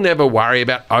discounts, you'll never worry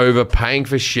about overpaying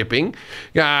for shipping.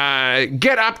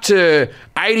 Get up to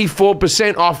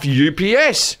 84% off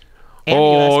UPS And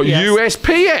or USPS.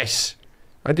 USPS.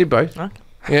 I did both. Okay.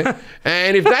 Yeah.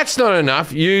 And if that's not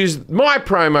enough, use my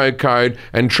promo code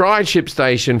and try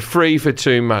ShipStation free for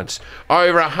 2 months.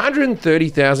 Over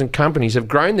 130,000 companies have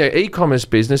grown their e-commerce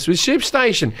business with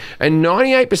ShipStation, and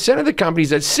 98% of the companies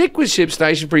that stick with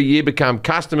ShipStation for a year become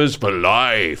customers for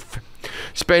life.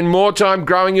 Spend more time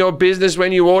growing your business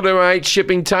when you automate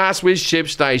shipping tasks with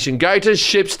ShipStation. Go to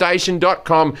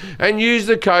shipstation.com and use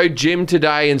the code JIM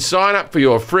today and sign up for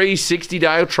your free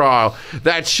 60-day trial.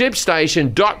 That's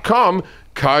shipstation.com,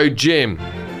 code JIM.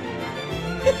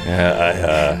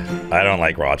 I don't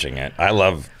like watching it. I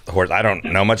love horse. I don't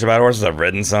know much about horses. I've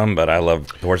ridden some, but I love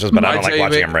horses. But I don't like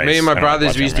watching them race. Me and my I don't like brothers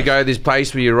watching used to them go to this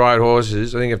place where you ride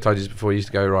horses. I think I've told you this before. You used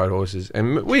to go ride horses,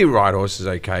 and we ride horses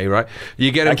okay, right?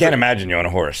 You get them. I can't imagine you on a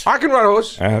horse. I can ride a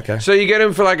horse. Oh, okay. So you get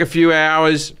them for like a few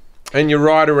hours, and you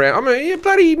ride around. I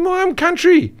mean, I'm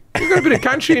country. You've got a bit of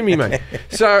country in me, mate.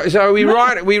 So we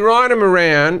ride them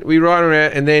around. We ride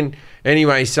around, and then.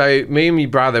 Anyway, so me and my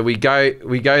brother, we go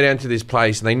down to this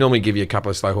place, and they normally give you a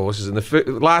couple of slow horses. And the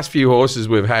last few horses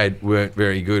we've had weren't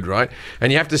very good, right?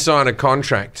 And you have to sign a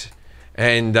contract,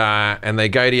 and they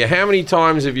go to you, how many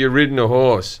times have you ridden a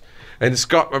horse? And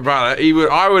Scott, my brother,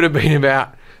 I would have been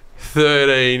about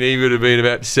 13, he would have been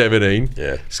about 17.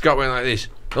 Yeah. Scott went like this.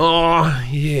 Oh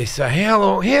yeah. So how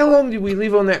long did we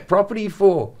live on that property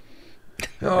for?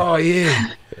 Oh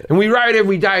yeah. And we rode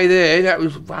every day there. That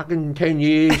was fucking 10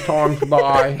 years times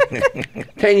by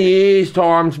 10 years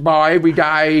times by every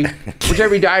day. It was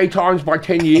every day times by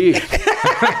 10 years.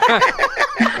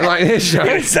 Like this.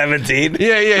 So, 17.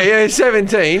 Yeah,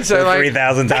 17. So like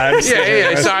 3,000 times.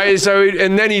 Yeah. So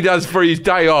and then he does for his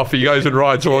day off. He goes and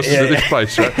rides horses at this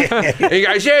place. Right? He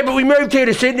goes, yeah, but we moved here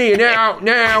to Sydney, and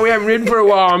now we haven't ridden for a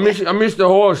while. I miss the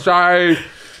horse. So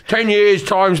 10 years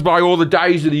times by all the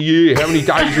days of the year. How many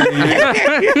days of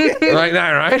the year? Like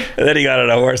that, right? And then he got on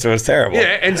a horse. It was terrible.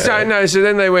 Yeah, and so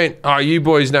then they went, oh, you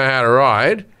boys know how to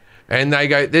ride. And they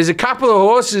go, there's a couple of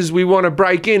horses we want to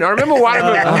break in. I remember one of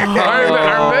them.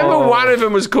 I remember one of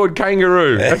them was called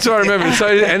Kangaroo. That's what I remember. So,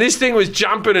 and this thing was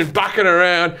jumping and bucking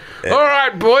around. All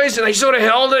right, boys, and they sort of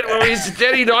held it. We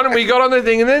steadied on, and we got on the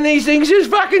thing, and then these things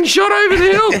just fucking shot over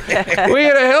the hill. We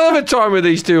had a hell of a time with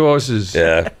these two horses.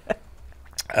 Yeah.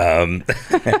 All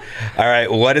right.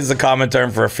 What is the common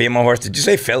term for a female horse? Did you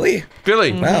say filly?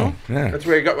 Filly. Wow. Yeah. That's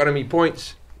where he got one of me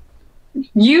points.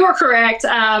 You are correct.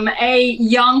 A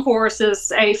young horse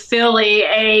is a filly.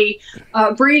 A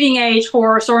breeding age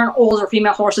horse or an older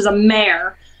female horse is a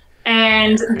mare.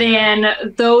 And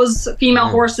then those female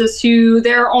horses who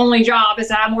their only job is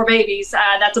to have more babies,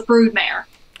 that's a brood mare.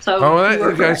 So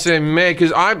that's a mare,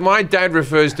 because my dad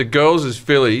refers to girls as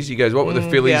fillies. He goes, what were the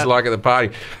fillies like at the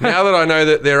party? Now that I know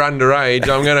that they're underage,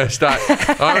 I'm going to start.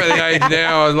 I'm at the age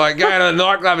now, I was like, going to the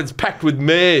nightclub, it's packed with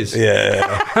mares. Yeah.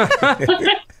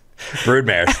 Brood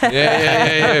mares.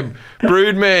 Yeah.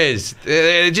 Brood mares.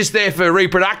 They're just there for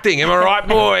reproducing. Am I right,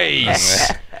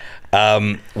 boys?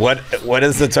 What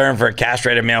is the term for a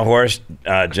castrated male horse?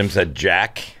 Jim said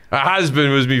Jack. A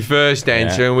husband was my first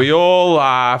answer, and we all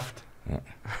laughed.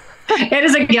 It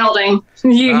is a gelding.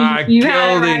 You have it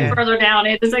gelding. right further down.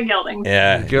 It is a gelding.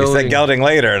 Yeah, Gelding. you said gelding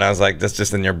later, and I was like, that's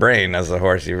just in your brain as a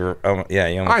horse. You almost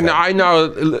I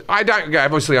know. I don't.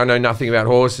 Obviously, I know nothing about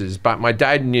horses, but my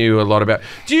dad knew a lot about.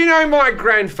 Do you know my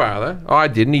grandfather? I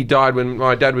didn't. He died when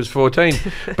my dad was 14.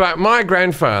 But my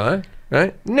grandfather,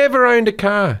 right, never owned a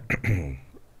car. He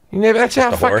never. That's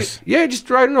how fucking. Horse? Yeah, just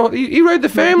rode on. He rode the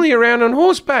family around on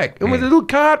horseback and with a little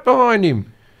cart behind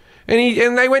him.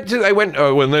 And they went.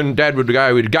 And then Dad would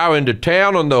go. We'd go into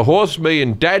town on the horse, me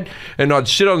and Dad, and I'd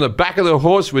sit on the back of the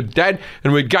horse with Dad,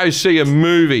 and we'd go see a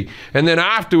movie. And then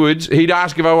afterwards, he'd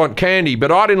ask if I want candy, but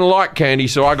I didn't like candy,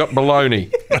 so I got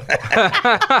bologna,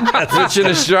 which in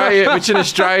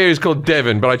Australia is called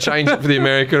Devon, but I changed it for the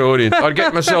American audience. I'd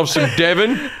get myself some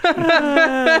Devon.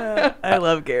 I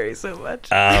love Gary so much.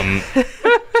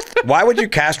 Why would you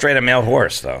castrate a male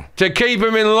horse, though? To keep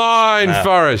him in line,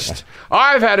 Forrest.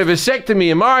 I've had a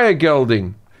vasectomy. Am I a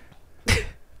gelding?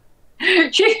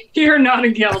 You're not a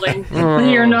gelding.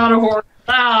 You're not a horse.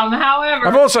 However,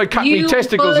 I've also cut my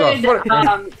testicles off.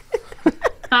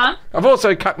 Huh? I've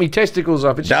also cut my testicles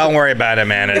off. Don't worry about it,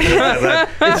 man. You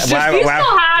still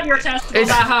have your testicles,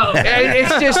 I hope.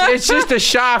 It's just a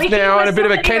shaft now and a bit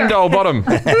of a Ken doll bottom.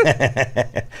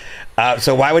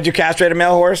 So why would you castrate a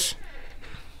male horse?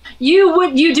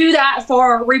 You do that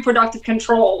for reproductive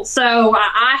control. So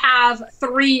I have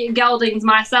 3 geldings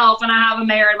myself, and I have a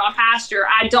mare in my pasture.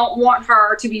 I don't want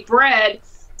her to be bred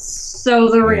So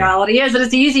the reality is that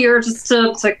it's easier just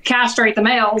to castrate the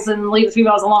males and leave the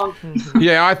females alone.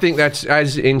 Yeah, I think that's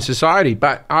as in society.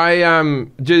 But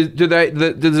does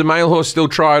the male horse still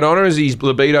try it on, or is his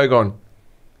libido gone?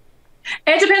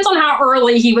 It depends on how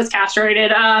early he was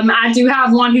castrated. I do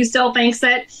have one who still thinks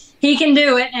that he can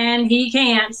do it and he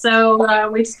can't. So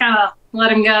we just kind of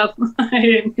let him go.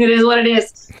 It is what it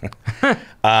is.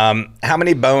 How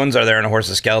many bones are there in a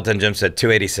horse's skeleton? Jim said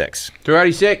 286.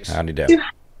 286. How'd he do?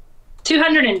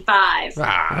 205.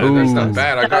 That's not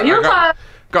bad. I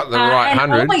got the right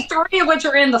and 100. only 3 of which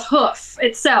are in the hoof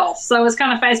itself. So it's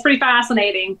it's pretty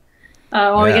fascinating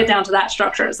when we get down to that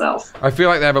structure itself. I feel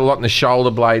like they have a lot in the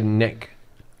shoulder blade and neck.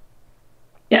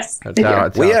 Yes.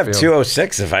 We have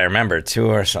 206, if I remember, 2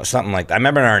 or something like that. I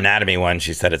remember in our anatomy one,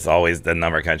 she said it's always the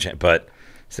number kind of change, but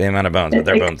same amount of bones, but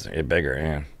their bones are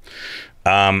bigger.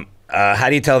 Yeah. How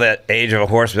do you tell the age of a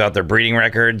horse without their breeding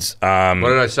records? What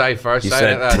did I say first? You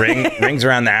said rings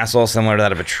around the asshole similar to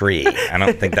that of a tree. I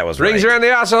don't think that was right. Rings around the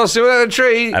asshole similar to a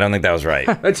tree. I don't think that was right.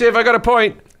 Let's see if I got a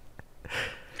point.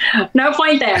 No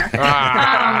point there. Good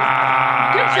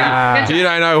job. You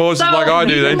don't know horses like I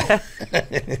do then.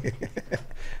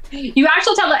 You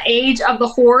actually tell the age of the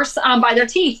horse by their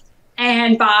teeth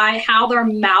and by how their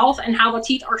mouth and how the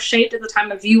teeth are shaped at the time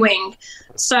of viewing.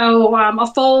 So a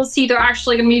foal's teeth are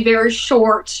actually going to be very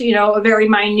short, very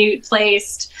minute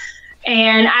placed.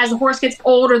 And as the horse gets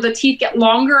older, the teeth get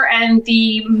longer and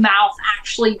the mouth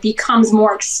actually becomes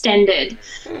more extended.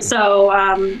 So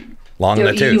long in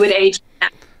the tooth. You would age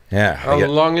that. Yeah.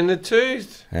 Long in the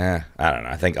tooth. Yeah. I don't know.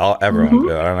 I think everyone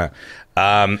I don't know.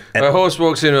 A horse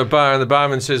walks into a bar and the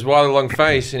barman says, "Why the long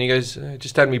face?" And he goes, "I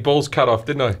just had me balls cut off,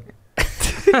 didn't I?"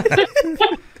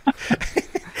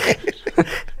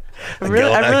 I'm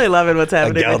really loving what's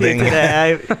happening with you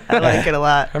today. I like it a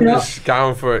lot. I'm just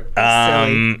going for it.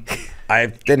 I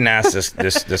didn't ask this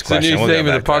question. It's a new theme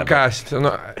of the podcast.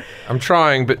 I'm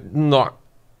trying, but not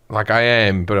like I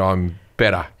am, but I'm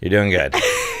better. You're doing good.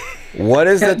 What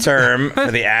is the term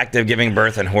for the act of giving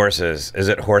birth in horses? Is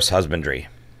it horse husbandry?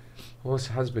 Horse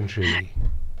husbandry.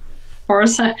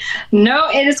 No,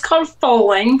 it is called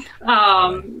foaling.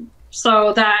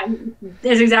 So that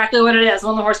is exactly what it is.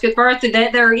 When the horse gives birth,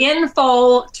 they're in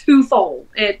foal to foal.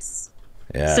 It's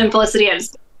simplicity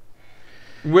is.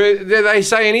 Do they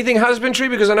say anything husbandry?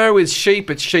 Because I know with sheep,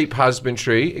 it's sheep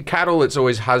husbandry. Cattle, it's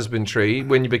always husbandry.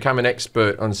 When you become an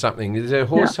expert on something, is there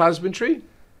horse husbandry?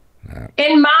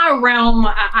 In my realm,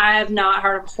 I have not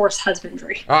heard of horse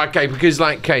husbandry. Okay, because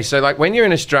so when you're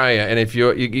in Australia, and if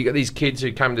you got these kids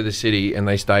who come to the city and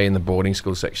they stay in the boarding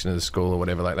school section of the school or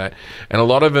whatever like that, and a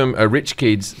lot of them are rich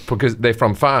kids because they're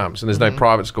from farms and there's no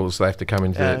private schools, so they have to come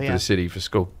into the city for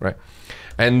school, right?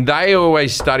 And they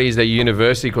always study as their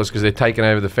university course because they're taking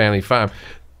over the family farm,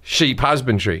 sheep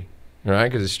husbandry.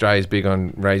 Right, because Australia's big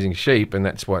on raising sheep, and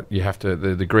that's what you have to,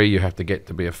 the degree you have to get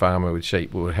to be a farmer with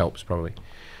sheep. Well, it helps probably.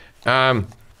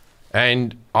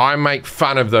 And I make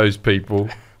fun of those people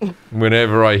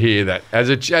whenever I hear that. As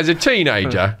a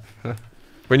teenager,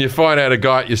 when you find out a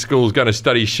guy at your school is going to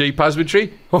study sheep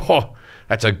husbandry,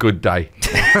 that's a good day.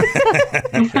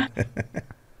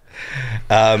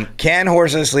 Can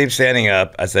horses sleep standing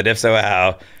up? I said, if so,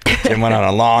 how? Jim went on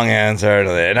a long answer.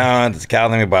 No, it's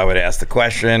Calvin. Why would I ask the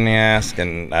question? Yes,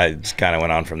 and I just kind of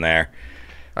went on from there.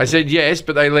 I said yes,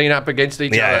 but they lean up against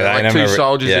each other like two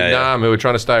soldiers in Nam who are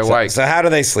trying to stay awake. So how do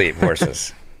they sleep,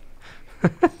 horses?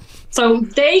 So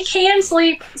they can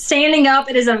sleep standing up.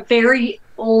 It is a very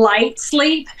light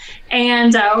sleep.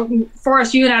 And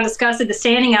Forrest, you and I discussed the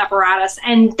standing apparatus,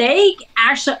 and they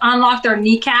actually unlock their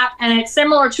kneecap, and it's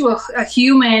similar to a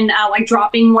human, like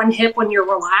dropping one hip when you're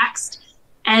relaxed.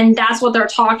 And that's what they're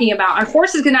talking about. And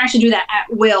horses can actually do that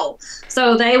at will.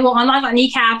 So they will unlock that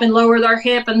kneecap and lower their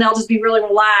hip, and they'll just be really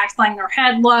relaxed, laying their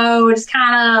head low, just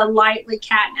kind of lightly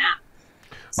catnap.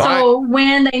 So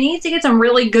when they need to get some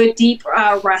really good, deep,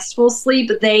 restful sleep,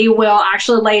 they will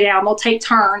actually lay down. They'll take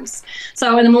turns.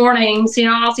 So in the mornings,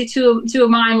 I'll see two of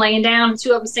mine laying down and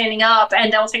 2 of them standing up,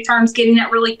 and they'll take turns getting that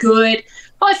really good,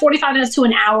 probably 45 minutes to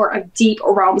an hour of deep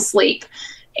REM sleep.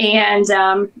 And,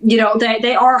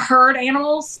 they are herd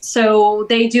animals, so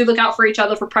they do look out for each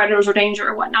other for predators or danger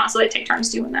or whatnot, so they take turns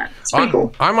doing that. It's pretty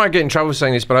cool. I might get in trouble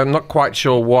saying this, but I'm not quite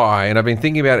sure why, and I've been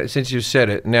thinking about it since you said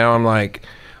it. Now I'm like,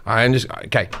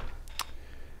 okay.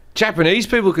 Japanese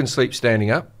people can sleep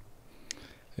standing up.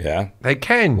 Yeah. They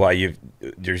can. Why, you're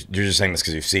just saying this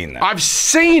because you've seen that? I've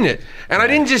seen it, and I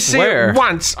didn't just see it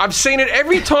once. I've seen it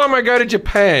every time I go to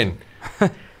Japan.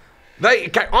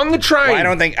 On the train. Well, I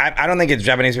don't think it's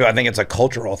Japanese people. I think it's a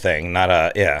cultural thing, not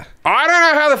a I don't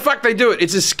know how the fuck they do it.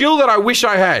 It's a skill that I wish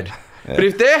I had. But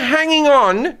if they're hanging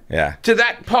on Yeah. to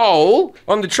that pole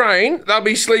on the train, they'll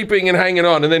be sleeping and hanging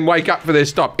on and then wake up for their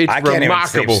stop. It's I can't even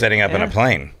sleep remarkable. sitting up in a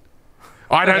plane.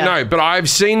 I don't know, but I've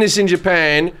seen this in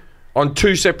Japan on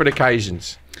 2 separate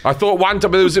occasions. I thought one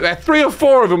time there was about 3 or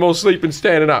 4 of them all sleeping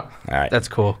standing up. All right. That's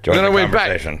cool. Join Then I the went back.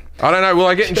 conversation. I don't know. Will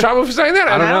I get in trouble for saying that?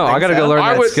 I don't know. I got to go learn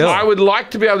that skill. I would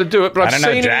like to be able to do it, but I I've don't know,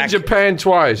 seen it in Jack. Japan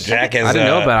twice. Jack is. I didn't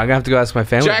know about it. I'm going to have to go ask my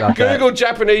family Jack, about that. Google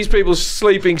Japanese people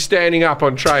sleeping standing up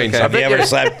on trains. Have you ever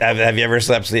slept? Have you ever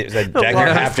slept? Jack,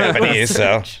 you're half Japanese,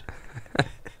 so.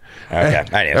 Okay.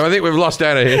 I think we've lost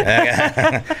Anna here.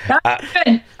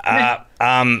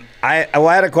 I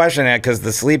had a question because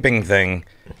the sleeping thing,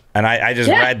 and I just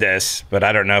read this, but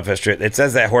I don't know if it's true. It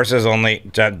says that horses only.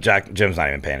 Jim's not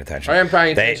even paying attention. I am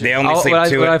paying attention. They only sleep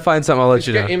when I find something, I'll let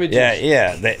you know. Images.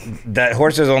 Yeah. That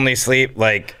horses only sleep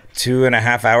like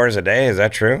 2.5 hours a day. Is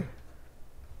that true?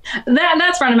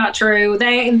 That's right about true.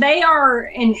 They are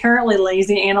inherently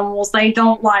lazy animals. They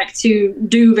don't like to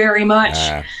do very much.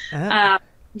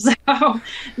 So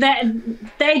that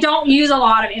they don't use a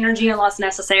lot of energy unless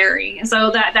necessary.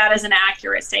 So that is an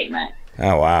accurate statement.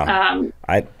 Oh wow.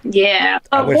 Yeah.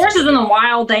 wish Horses I in the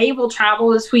wild, they will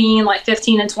travel between like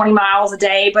 15 and 20 miles a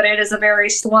day, but it is a very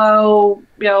slow,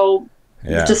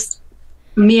 just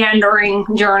meandering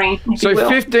journey. If you So will.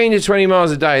 15 to 20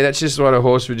 miles a day, that's just what a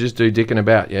horse would just do dicking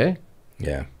about, yeah?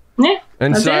 Yeah. Yeah.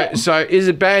 And that's it. so is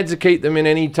it bad to keep them in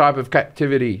any type of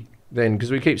captivity then?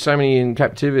 Because we keep so many in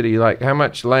captivity. Like, how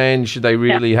much land should they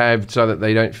really have so that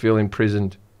they don't feel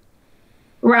imprisoned?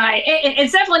 Right.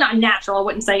 It's definitely not natural. I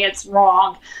wouldn't say it's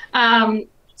wrong.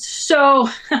 So.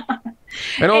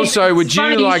 And also, It's would you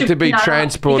funny like should to be bring that up,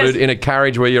 transported because- in a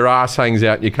carriage where your ass hangs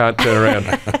out and you can't turn around?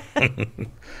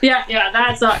 Yeah,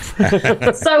 that sucks.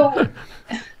 So,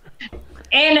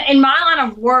 in my line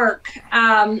of work,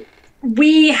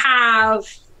 we have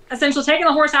essentially taken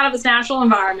the horse out of its natural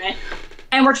environment,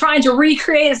 and we're trying to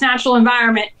recreate its natural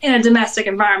environment in a domestic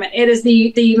environment. It is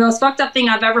the most fucked up thing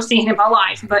I've ever seen in my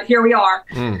life, but here we are.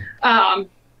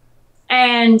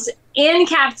 And in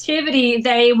captivity,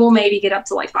 they will maybe get up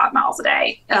to like 5 miles a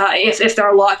day if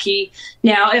they're lucky.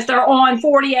 Now, if they're on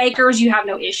 40 acres, you have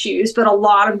no issues. But a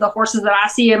lot of the horses that I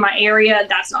see in my area,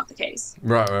 that's not the case.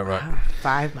 Right.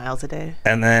 5 miles a day.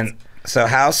 And then, so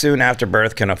how soon after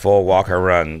birth can a foal walk or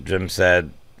run? Jim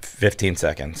said 15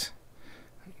 seconds.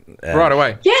 Right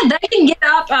away. Yeah, they can get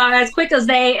up as quick as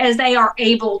they are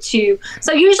able to.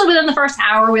 So usually within the first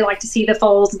hour, we like to see the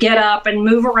foals get up and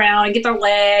move around and get their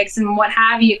legs and what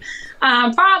have you.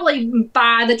 Probably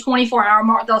by the 24-hour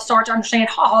mark, they'll start to understand,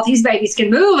 these babies can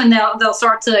move, and they'll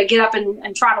start to get up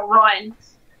and try to run.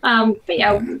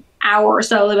 Hour or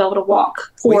so, they'll be able to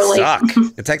walk poorly. We suck.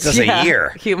 It takes us a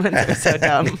year. Humans are so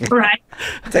dumb. Right.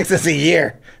 It takes us a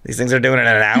year. These things are doing it in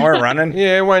an hour running.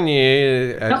 Yeah, 1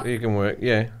 year you can work.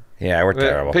 Yeah. Yeah, we're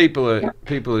terrible.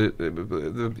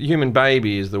 The human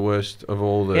baby is the worst of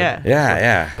all the. Yeah.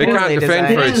 Yeah. It can't Poorly defend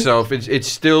for designed. itself. It's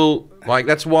still like,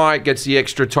 that's why it gets the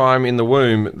extra time in the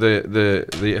womb.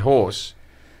 The horse.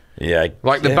 Yeah.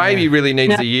 Like the baby really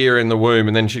needs a year in the womb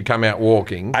and then should come out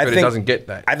walking, but it doesn't get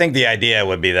that. I think the idea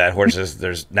would be that horses,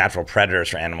 there's natural predators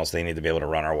for animals. They need to be able to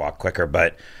run or walk quicker,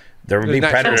 but there would be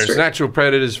predators. Natural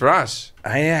predators for us.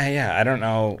 Yeah. I don't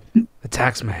know. The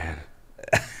tax man.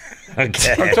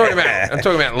 Okay. I'm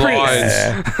talking about lions.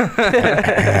 All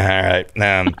right.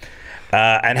 And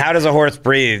how does a horse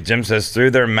breathe? Jim says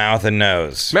through their mouth and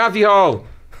nose. Mouthy hole.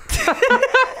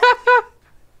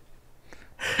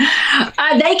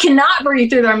 They cannot breathe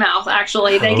through their mouth,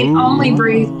 actually. They can only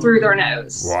breathe through their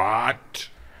nose. What?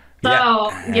 So,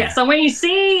 so when you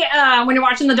see, when you're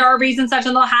watching the derbies and such,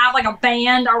 and they'll have like a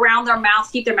band around their mouth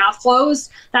to keep their mouth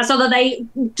closed, that's so that they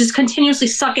just continuously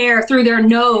suck air through their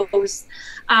nose.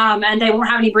 And they won't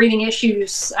have any breathing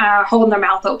issues holding their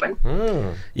mouth open.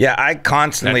 Yeah, I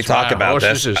constantly talk about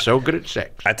horses this. are so good at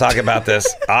sex. I talk about this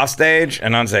off stage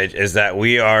and on stage, is that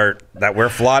we're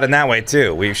flawed in that way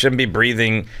too. We shouldn't be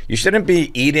breathing. You shouldn't be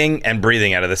eating and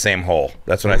breathing out of the same hole.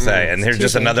 That's what I say. And here's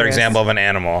just another dangerous. example of an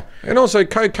animal. And also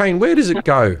cocaine, where does it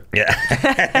go?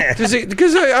 Yeah. Does it?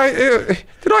 Because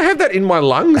did I have that in my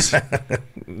lungs?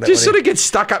 Just sort of gets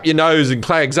stuck up your nose and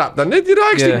clags up. Doesn't it? Did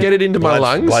I actually get it into my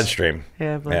lungs? Bloodstream.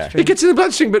 Yeah, bloodstream. It gets in the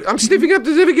bloodstream, but I'm sniffing up.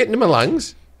 Does it ever get into my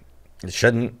lungs? It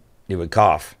shouldn't. You would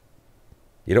cough.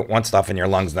 You don't want stuff in your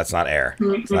lungs that's not air.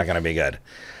 It's not going to be good.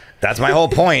 That's my whole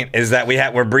point, is that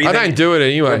we're breathing. I don't do it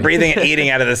anyway. We're breathing and eating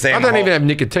out of the same I don't hole. even have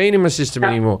nicotine in my system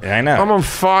anymore. Yeah, I know. I'm on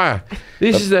fire.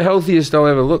 This is the healthiest I'll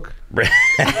ever look. But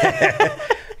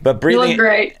You breathing. look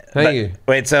great. Thank you.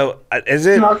 Wait, so is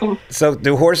it? Welcome. So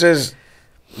do horses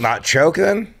not choke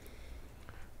then?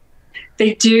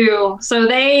 They do. So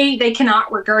they cannot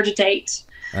regurgitate.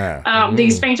 The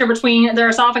sphincter between their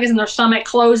esophagus and their stomach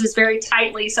closes very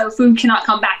tightly, so food cannot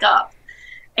come back up.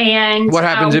 And what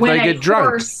happens if they get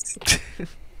drunk?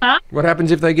 Huh? What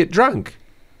happens if they get drunk?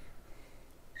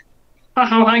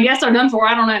 I guess they're done for.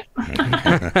 I don't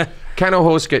know. Can a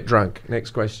horse get drunk?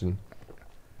 Next question.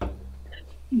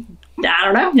 I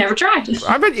don't know. Never tried.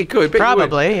 I bet you could.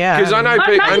 Probably, yeah. Because I know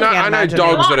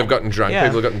dogs that have gotten drunk. Yeah.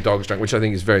 People have gotten dogs drunk, which I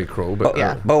think is very cruel.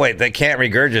 But But wait, they can't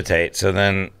regurgitate, so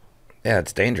then, yeah,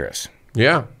 it's dangerous.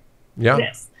 Yeah.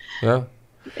 Yes. Yeah.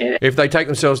 If they take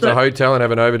themselves to a hotel and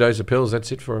have an overdose of pills,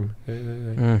 that's it for them.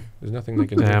 There's nothing they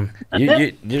can do.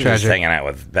 You're just hanging out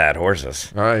with bad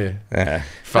horses. Oh, yeah.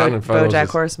 Fun and fun. BoJack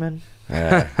Horseman.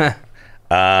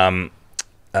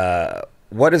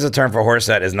 What is the term for a horse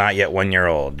that is not yet 1 year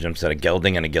old? Jim said a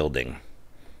gelding and a gilding.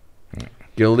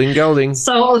 Gelding.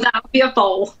 So that would be a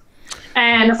foal.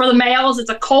 And for the males, it's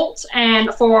a colt,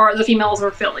 and for the females,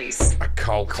 are fillies. A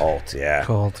colt. Colt, yeah.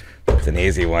 Colt. It's an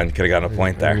easy one. Could have gotten a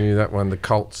point I there. knew that one, the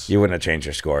Colts. You wouldn't have changed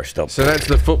your score. Still. So that's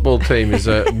the football team is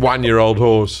a 1-year-old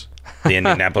horse. The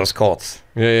Indianapolis Colts.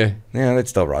 Yeah. Yeah, they'd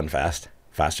still run fast.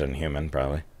 Faster than human,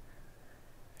 probably.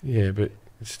 Yeah, but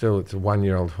it's a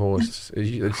 1-year-old horse.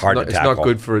 It's Hard to not, tackle. It's not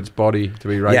good for its body to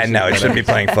be racing. Yeah, no, it shouldn't be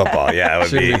playing football. Yeah, it would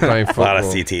Shouldn't be be playing a lot of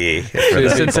football. CTE. Shouldn't be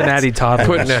Cincinnati toddlers.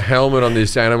 putting a helmet on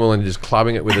this animal and just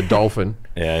clubbing it with a dolphin.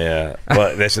 Yeah.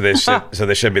 Well, so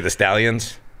they should be the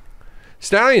Stallions?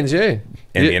 Stallions, yeah.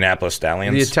 Indianapolis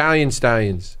Stallions? The Italian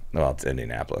stallions. Well, it's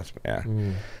Indianapolis, yeah.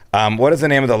 What is the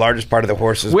name of the largest part of the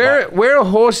horse's body? Where are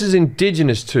horses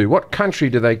indigenous to? What country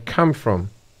do they come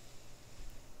from?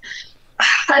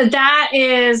 That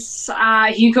is,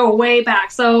 you go way back.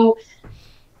 So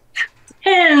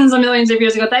tens of millions of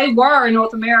years ago, they were in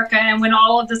North America. And when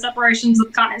all of the separations of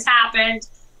the continents happened,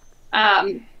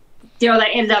 they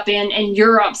ended up in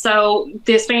Europe. So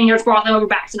the Spaniards brought them over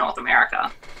back to North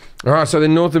America. All right, so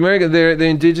in North America, they're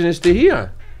indigenous to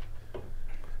here.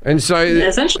 And so,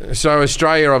 Essentially. so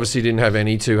Australia obviously didn't have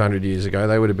any 200 years ago.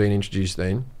 They would have been introduced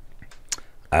then.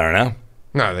 I don't know.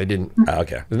 No, they didn't. Oh,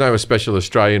 okay. There's no special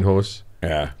Australian horse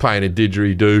Yeah. playing a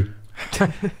didgeridoo.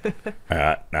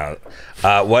 Now,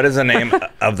 what is the name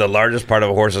of the largest part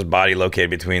of a horse's body located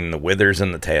between the withers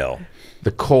and the tail?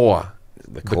 The core.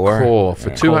 The core? For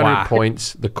 200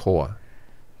 points, the core.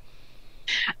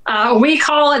 We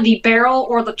call it the barrel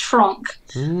or the trunk.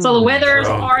 So the withers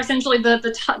are essentially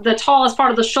the tallest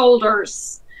part of the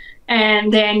shoulders,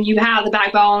 and then you have the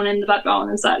backbone and the butt bone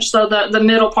and such. So the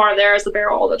middle part there is the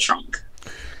barrel or the trunk.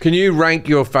 Can you rank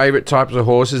your favorite types of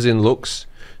horses in looks?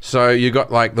 So you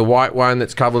got like the white one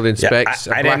that's covered in specks,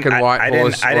 a black and white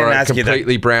horse, or a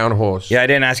completely brown horse? Yeah, I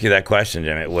didn't ask you that question,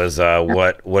 Jim. It was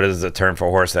what is the term for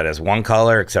a horse that has one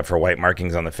color except for white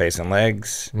markings on the face and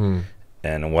legs?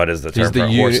 And what is the term for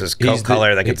a horse's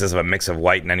color that consists of a mix of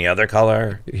white and any other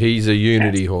color? He's a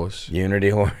unity horse. Unity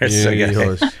horse. Unity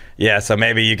horse. Yeah, so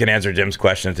maybe you can answer Jim's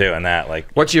question too on that. Like,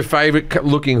 what's your favorite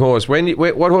looking horse?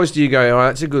 What horse do you go, oh,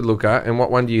 that's a good looker, and what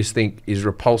one do you think is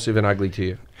repulsive and ugly to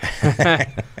you?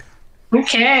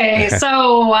 Okay,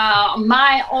 so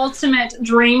my ultimate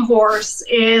dream horse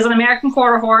is an American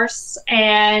quarter horse,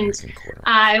 and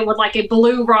I would like a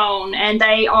blue roan, and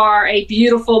they are a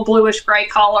beautiful bluish gray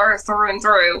color through and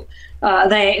through.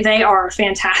 They are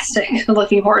fantastic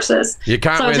looking horses. You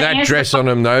can't wear that dress on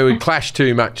them though; it would clash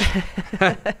too much.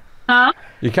 Huh?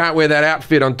 You can't wear that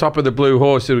outfit on top of the blue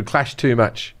horse; it would clash too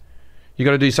much. You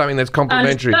got to do something that's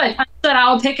complementary. Understood.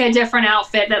 I'll pick a different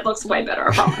outfit that looks way better,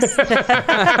 I promise.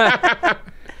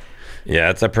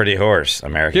 yeah, it's a pretty horse,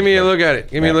 American. Give me a look at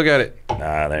it. Give me a look at it.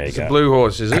 Ah, there you It's go. a blue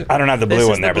horse, is it? I don't have the blue This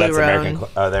one is there, the but that's blue American. roan.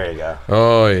 Oh, there you go.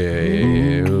 Oh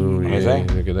yeah. Ooh, yeah.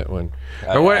 Look at that one.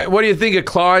 And what do you think of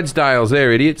Clydesdales?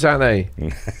 They're idiots, aren't they?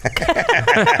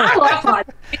 I love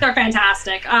Clydesdales. These are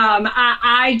fantastic.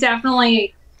 I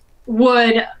definitely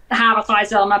would have a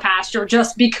Clydesdale in my pasture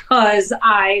just because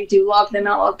I do love them and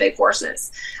I love big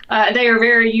horses. They are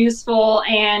very useful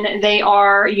and they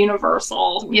are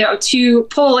universal, to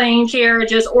pulling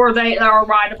carriages, or they are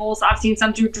rideables. I've seen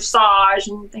some do dressage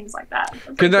and things like that.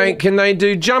 Can they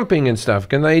do jumping and stuff?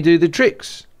 Can they do the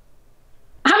tricks?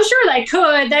 I'm sure they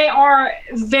could. They are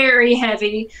very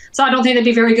heavy, so I don't think they'd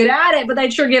be very good at it, but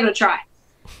they'd sure give it a try.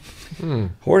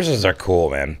 Horses are cool,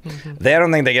 man. I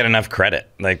don't think they get enough credit.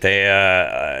 Like they.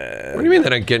 What do you mean they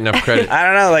don't get enough credit? I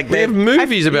don't know. Like We have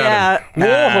movies about them.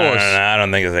 War Horse. I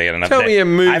don't think they get enough. Tell me a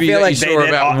movie I feel that like you saw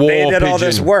about war They did all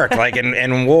this pigeon. work, like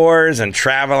in wars and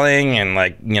traveling and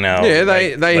Yeah,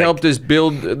 they helped us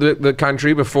build the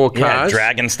country before cars.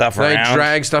 dragging stuff They around.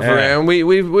 drag stuff around.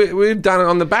 We've done it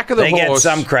on the back of the They horse.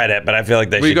 get some credit, but I feel like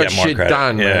they We should got get more shit credit.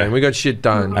 done, man. We got shit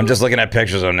done. I'm just looking at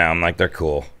pictures of them now. I'm like, they're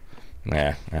cool.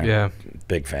 Yeah. Yeah.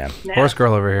 Big fan. Horse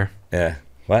girl over here. Yeah.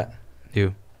 What?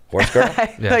 You. Horse girl? I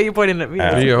thought you pointed at me.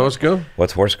 Are you a horse girl?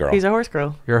 What's horse girl? He's a horse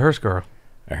girl. You're a hearse girl.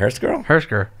 A horse girl? Hearse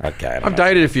girl. Okay. I don't I've know.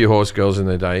 dated a few horse girls in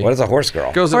the day. What is a horse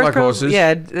girl? Girls that Horse like girls, horses.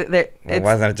 yeah. Well,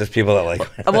 why isn't it just people that like?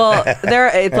 Well,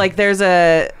 it's like there's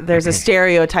a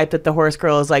stereotype that the horse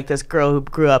girl is like this girl who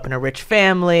grew up in a rich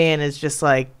family and is just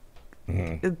like.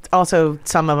 It's also,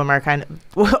 some of them are kind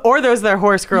of, or those are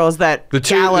horse girls that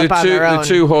gallop on their own. The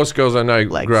two horse girls I know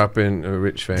legs. grew up in a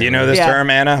rich family. Do you know this term,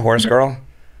 Anna? Horse girl?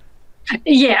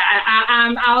 Yeah,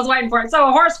 I was waiting for it. So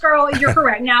a horse girl, you're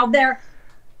correct. Now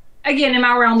again, in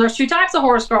my realm, there's two types of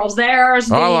horse girls.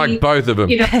 There's I like both of them.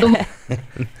 There's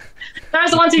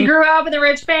the ones who grew up in the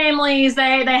rich families.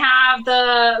 They have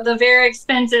the very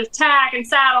expensive tack and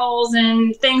saddles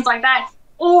and things like that.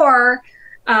 Or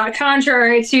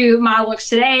contrary to my looks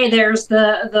today, there's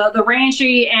the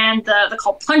ranchy and the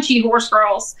called punchy horse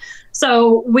girls.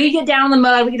 So we get down in the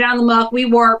mud, we get down in the muck, we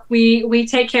work, we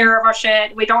take care of our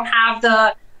shit. We don't have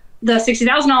the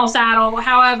 $60,000 saddle.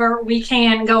 However, we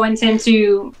can go and tend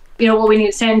to what we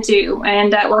need to tend to,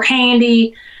 and we're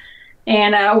handy,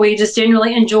 and we just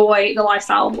genuinely enjoy the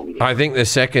lifestyle of what we do. I think the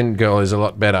second girl is a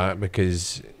lot better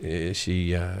because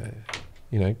she,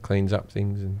 cleans up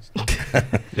things and stuff.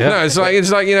 No, it's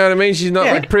like you know what I mean. She's not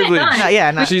like privileged.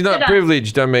 No. She's not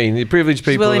privileged. I mean, the privileged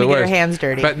people willing are the to get her worst. hands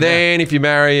dirty. But then if you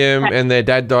marry him and their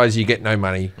dad dies, you get no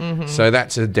money. So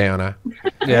that's a downer. You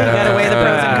gotta weigh the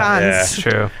pros and cons. That's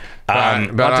true.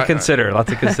 But Lots to consider. Lots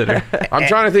to consider. I'm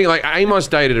trying to think. Like Amos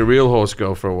dated a real horse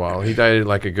girl for a while. He dated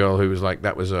like a girl who was like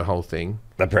that was a whole thing.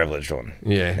 The privileged one.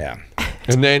 Yeah.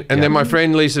 And then my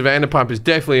friend Lisa Vanderpump is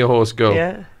definitely a horse girl.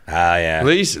 Yeah. Yeah.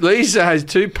 Lisa has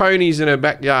 2 ponies in her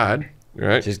backyard,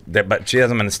 right? But she has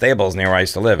them in the stables near where I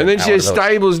used to live. And then she has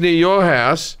stables near your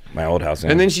house. My old house.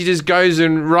 Yeah. And then she just goes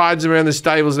and rides around the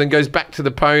stables and then goes back to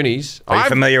the ponies. Are you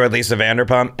familiar with Lisa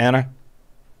Vanderpump, Anna?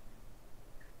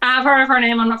 I've heard of her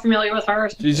name. I'm not familiar with her.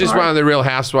 She's just one of the Real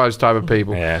Housewives type of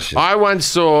people. Yeah, I once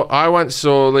saw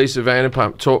Lisa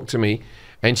Vanderpump talk to me,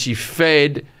 and she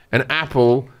fed an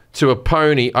apple to a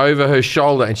pony over her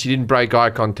shoulder, and she didn't break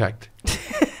eye contact.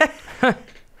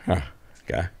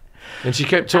 Okay. And she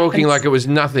kept talking like it was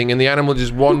nothing, and the animal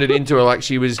just wandered into her like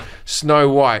she was Snow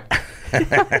White. And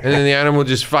then the animal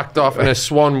just fucked off, and a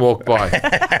swan walked by.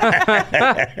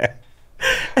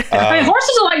 I mean,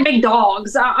 horses are like big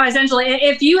dogs, essentially.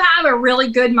 If you have a really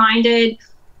good-minded,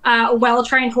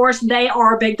 well-trained horse, they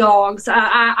are big dogs.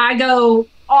 I go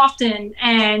often,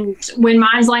 and when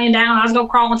mine's laying down, I just go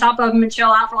crawl on top of them and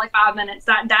chill out for like 5 minutes.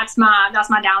 That's my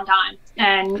downtime,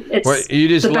 and it's. What, you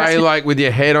just lay like with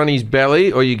your head on his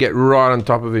belly, or you get right on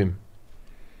top of him?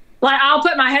 Like I'll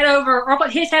put my head over, or I'll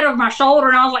put his head over my shoulder,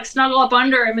 and I'll like snuggle up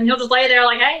under him, and he'll just lay there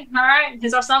like, "Hey, all right,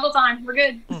 it's our snuggle time. We're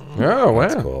good." Oh wow!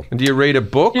 That's cool. And do you read a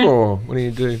book, or what do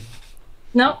you do?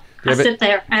 Nope. I sit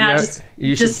there and I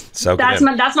just soak it that's in.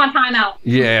 my time out.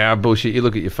 Yeah, bullshit. You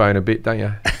look at your phone a bit, don't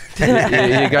you?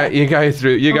 you go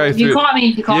through. You caught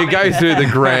me. You go through the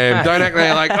gram. Don't act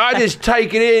like I just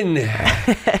take it in.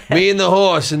 Me and the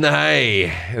horse and the hay,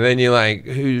 and then you're like,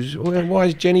 why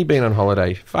has Jenny been on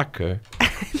holiday? Fuck her.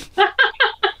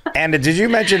 And did you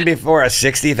mention before a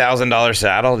 $60,000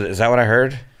 saddle? Is that what I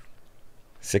heard?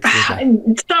 60.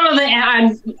 Some of it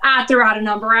I threw out a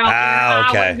number out there.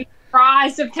 Okay. I wouldn't be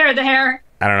surprised if they're there.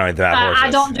 I don't know anything about horses.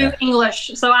 I don't do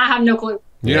English, so I have no clue.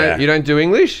 You don't do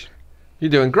English?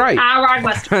 You're doing great. I ride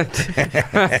Western.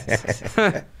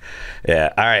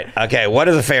 Yeah. All right. Okay. What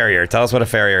is a farrier? Tell us what a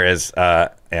farrier is,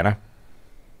 Anna.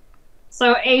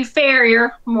 So a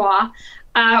farrier, moi.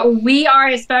 We are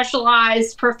a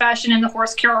specialized profession in the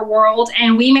horse care world,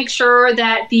 and we make sure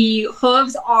that the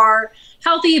hooves are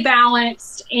healthy,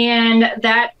 balanced, and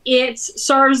that it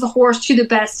serves the horse to the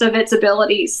best of its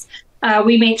abilities.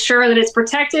 We make sure that it's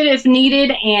protected if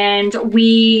needed, and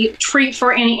we treat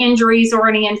for any injuries or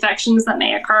any infections that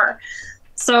may occur.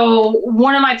 So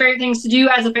one of my favorite things to do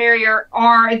as a farrier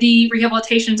are the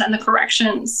rehabilitations and the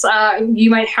corrections.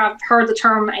 You might have heard the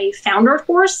term a foundered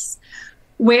horse,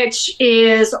 which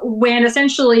is when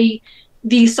essentially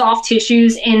the soft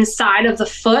tissues inside of the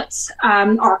foot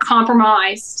are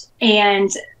compromised, and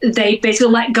they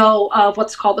basically let go of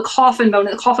what's called the coffin bone.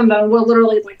 And the coffin bone will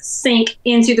literally like sink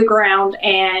into the ground,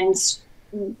 and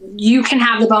you can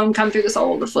have the bone come through the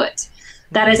sole of the foot.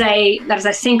 That is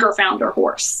a sinker founder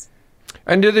horse.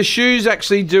 And do the shoes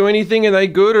actually do anything? Are they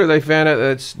good, or they found out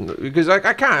that's because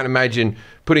I can't imagine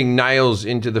putting nails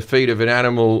into the feet of an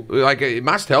animal. Like, it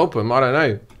must help them. I don't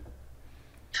know.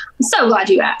 I'm so glad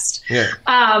you asked. Yeah.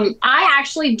 I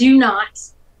actually do not.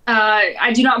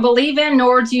 I do not believe in,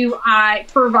 nor do I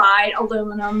provide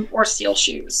aluminum or steel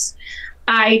shoes.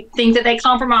 I think that they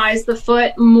compromise the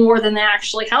foot more than they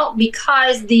actually help,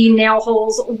 because the nail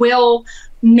holes will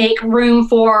make room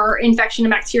for infection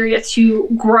and bacteria to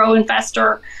grow and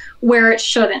fester where it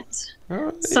shouldn't.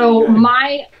 So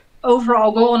my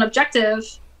overall goal and objective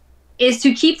is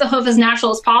to keep the hoof as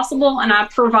natural as possible, and I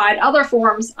provide other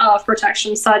forms of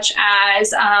protection, such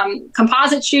as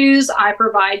composite shoes. I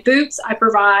provide boots. I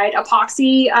provide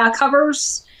epoxy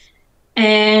covers.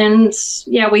 And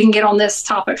yeah, we can get on this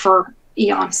topic for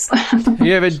eons.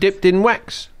 You ever dipped in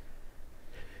wax?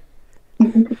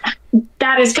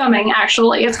 That is coming,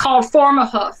 actually. It's called Forma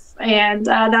Hoof, and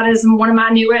that is one of my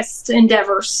newest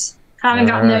endeavors. Haven't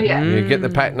gotten there yet. You get the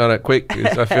patent on it quick,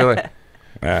 'cause I feel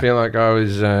like I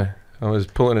was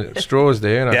pulling at straws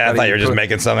there. And I thought you were just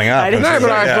making something up. No,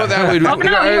 but I thought that would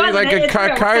like a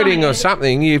It's coating or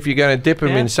something. If you're going to dip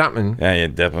them in something. Yeah, you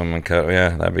dip them in coat. Yeah,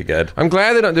 that'd be good. I'm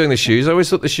glad they're not doing the shoes. I always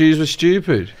thought the shoes were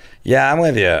stupid. Yeah, I'm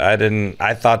with you.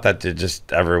 I thought that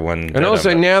just everyone. And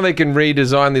also now they can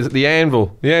redesign the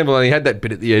anvil. The anvil only had that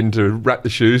bit at the end to wrap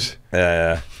the shoes.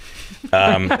 Yeah.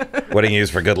 What do you use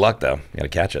for good luck, though? You got to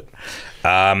catch it.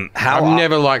 I've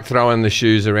never liked throwing the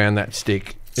shoes around that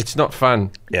stick. It's not fun.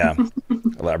 Yeah. I've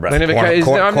never met anyone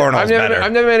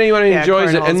who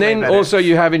enjoys it. And then also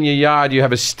you have in your yard, you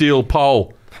have a steel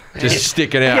pole just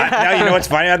sticking out. Now, you know what's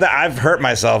funny? I've hurt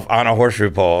myself on a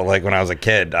horseshoe pole, like when I was a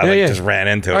kid. I just ran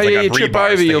into it. Oh, Like you trip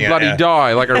over, you'll bloody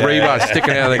die, like a rebar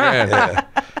sticking out of the ground. Yeah.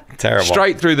 Terrible.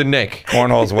 Straight through the neck.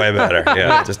 Cornhole's way better.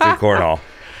 Yeah, just do cornhole.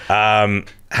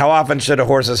 How often should a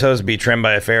horse's hooves be trimmed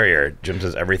by a farrier? Jim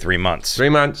says every 3 months. 3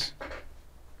 months.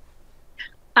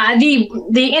 The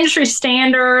industry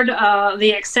standard,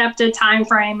 the accepted time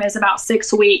frame is about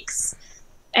 6 weeks.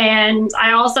 And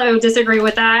I also disagree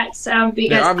with that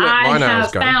because I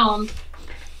have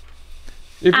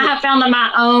found that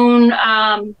my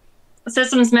own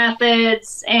systems,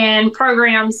 methods, and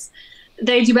programs,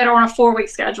 they do better on a 4-week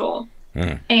schedule.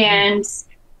 And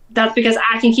that's because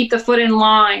I can keep the foot in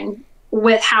line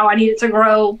with how I need it to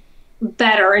grow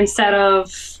better, instead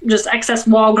of just excess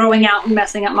wall growing out and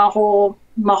messing up my whole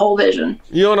vision.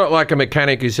 You're not like a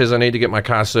mechanic who says I need to get my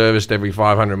car serviced every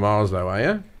 500 miles, though, are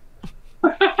you?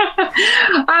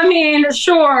 I mean,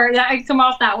 sure, that could come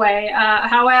off that way.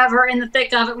 However, in the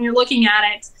thick of it, when you're looking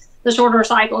at it, the shorter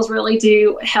cycles really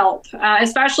do help,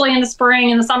 especially in the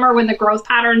spring and the summer when the growth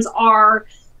patterns are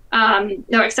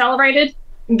accelerated,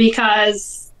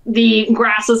 because the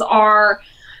grasses are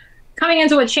coming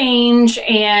into a change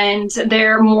and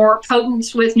they're more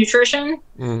potent with nutrition.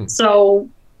 So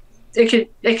it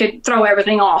could throw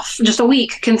everything off. Just a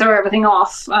week can throw everything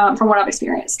off from what I've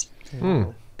experienced.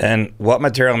 And what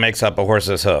material makes up a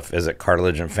horse's hoof? Is it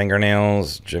cartilage and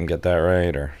fingernails? Jim, get that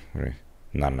right? Or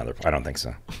not another? I don't think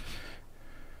so.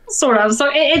 Sort of.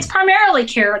 So it's primarily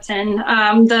keratin.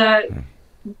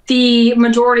 The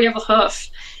majority of a hoof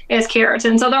is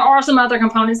keratin. So there are some other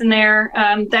components in there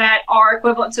that are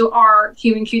equivalent to our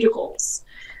human cuticles.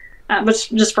 But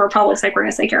just for public sake, we're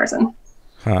going to say keratin.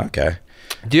 Okay.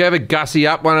 Do you ever gussy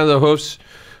up one of the hoofs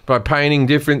by painting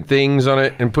different things on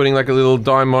it and putting like a little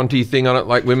diamante thing on it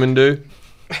like women do?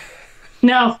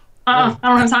 No. I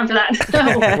don't have time for that.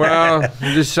 No. Well,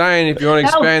 I'm just saying, if you want to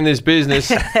expand this business,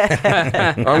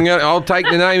 I'll take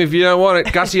the name if you don't want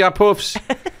it. Gussy up hoofs.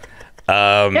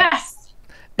 Yes.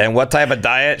 And what type of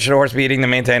diet should a horse be eating to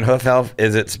maintain hoof health?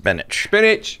 Is it spinach?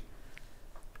 Spinach.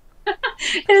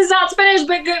 It is not spinach,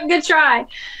 but good try.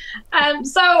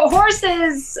 So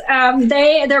horses,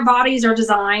 their bodies are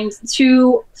designed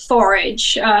to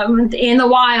forage. In the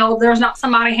wild, there's not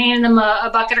somebody handing them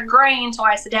a bucket of grain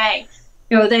twice a day.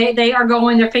 You know, they are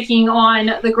going, they're picking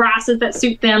on the grasses that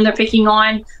suit them. They're picking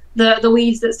on the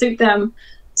weeds that suit them.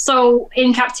 So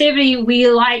in captivity,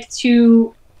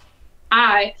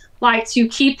 I like to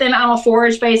keep them on a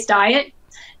forage-based diet.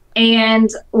 And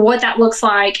what that looks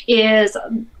like is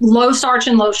low starch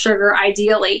and low sugar,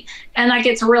 ideally. And that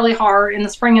gets really hard in the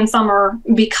spring and summer,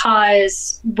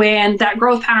 because when that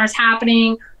growth pattern is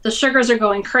happening, the sugars are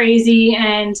going crazy.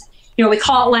 And, you know, we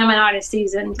call it laminitis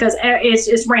season because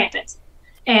it's rampant.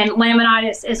 And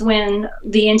laminitis is when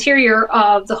the interior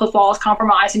of the hoof wall is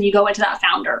compromised and you go into that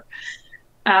founder.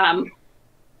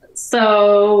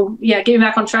 So yeah, getting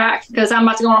back on track because I'm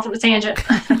about to go off on a tangent.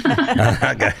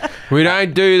 Okay. We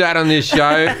don't do that on this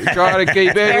show. Try to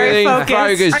keep everything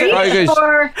focused. Are you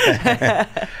sure?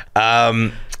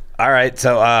 All right.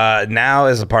 So now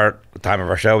is the time of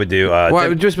our show we do.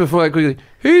 Well, just before that, quickly,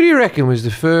 who do you reckon was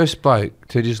the first bloke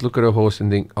to just look at a horse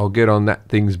and think, "I'll get on that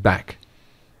thing's back"?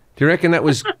 Do you reckon that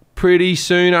was pretty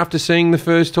soon after seeing the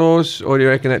first horse, or do you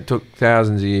reckon that took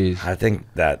thousands of years? I think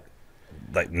that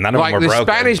none of them were the broken.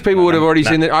 Spanish people would have already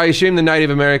seen that. I assume the Native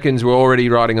Americans were already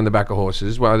riding on the back of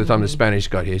horses by the time the Spanish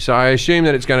got here. So I assume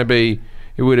that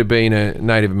it would have been a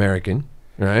Native American,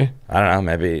 right? I don't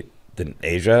know. Maybe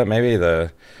Asia. Maybe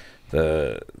the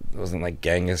wasn't like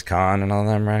Genghis Khan and all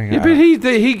them riding. Yeah, but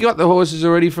he got the horses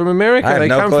already from America. I have They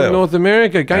no come clue. from North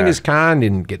America. Genghis Khan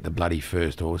didn't get the bloody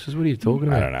first horses. What are you talking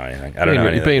about? I don't know anything. I don't know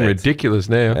anything. You're being ridiculous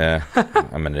now. Yeah,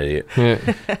 I'm an idiot. Yeah.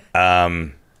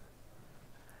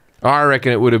 I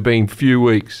reckon it would have been few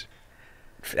weeks.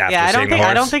 After Yeah, seeing the horse.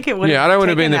 I don't think it would. Yeah, I don't want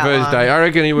to have been the first day. I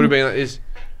reckon he would have been like this.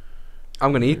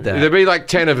 I'm gonna eat that. There'd be like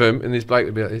 10 of them, and this bloke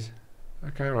would be like this. I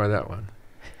can't ride that one.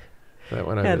 That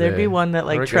one over Yeah, there. there'd be one that I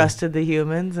like reckon- trusted the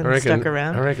humans and stuck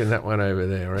around. I reckon that one over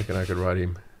there. I reckon I could ride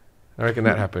him. I reckon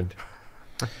that happened.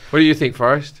 What do you think,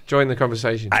 Forrest? Join the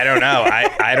conversation. I don't know.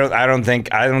 I don't think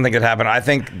it happened. I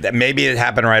think that maybe it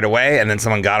happened right away, and then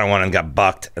someone got on one and got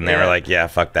bucked, and they were like, "Yeah,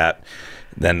 fuck that."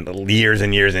 Then years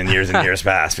and years and years and years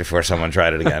passed before someone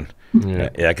tried it again. Yeah,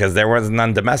 because there was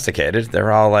none domesticated. They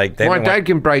were all like, My dad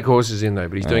can break horses in though,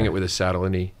 but he's doing it with a saddle,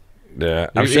 and he. Yeah,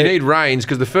 You need reins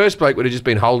because the first bloke would have just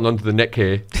been holding onto the neck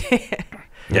hair.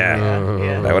 Yeah,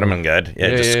 that would have been good. Yeah,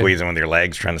 just squeezing with your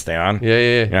legs, trying to stay on. Yeah.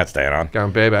 You're not staying on.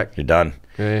 Going bareback. You're done.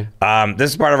 Yeah.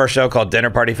 This is part of our show called Dinner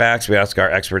Party Facts. We ask our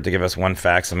expert to give us one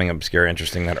fact, something obscure,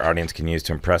 interesting that our audience can use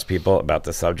to impress people about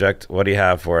the subject. What do you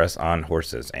have for us on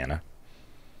horses, Anna?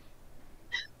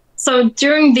 So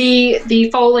during the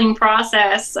foaling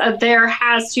process, there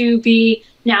has to be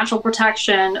natural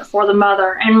protection for the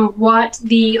mother. And what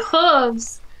the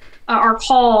hooves are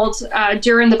called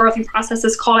during the birthing process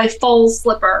is called a foal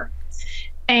slipper.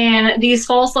 And these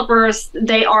foal slippers,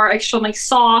 they are extremely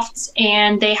soft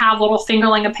and they have little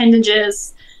fingerling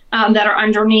appendages that are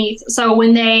underneath. So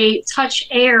when they touch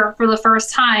air for the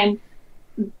first time,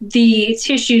 the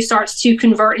tissue starts to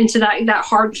convert into that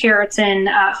hard keratin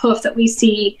hoof that we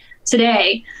see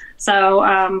today. So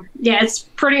it's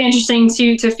pretty interesting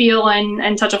to feel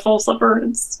and touch a foal slipper.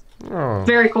 It's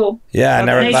very cool. Yeah, I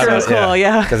never thought nature is cool,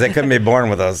 yeah. Because they couldn't be born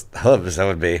with those hooves. That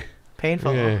would be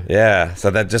Painful. yeah. So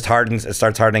that just hardens. It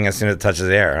starts hardening as soon as it touches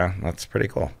the air. Huh? That's pretty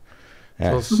cool.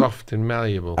 Yeah. It's all soft and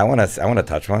malleable. I want to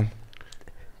touch one.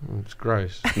 It's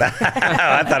gross.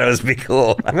 I thought it was be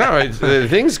cool. No, the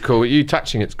thing's cool. You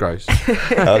touching it's gross.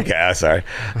 Okay, I'm sorry.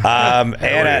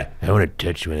 Anna, I want to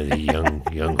touch one of the young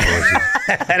horses.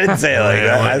 I didn't say it like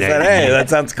that. I said, hey, that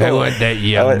sounds cool. I want that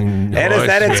young Anna horse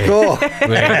said it's cool.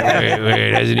 where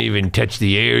it hasn't even touched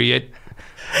the air yet.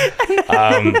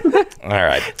 All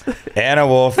right, Anna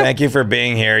Wolff, thank you for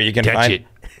being here. You can Touch find it.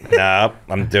 No,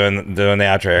 I'm doing the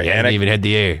outro. You Anna, haven't even had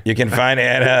the air. you can find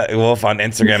Anna Wolff on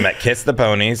Instagram at Kiss the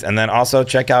Ponies, and then also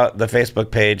check out the Facebook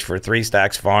page for Three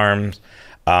Stacks Farms.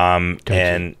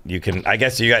 And you can, I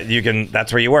guess you can.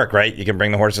 That's where you work, right? You can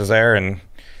bring the horses there, and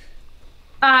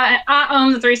I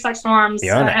own the Three Stacks Farms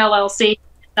You own it. LLC.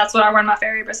 That's what I run my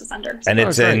ferry business under. and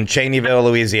it's great. in Cheneyville,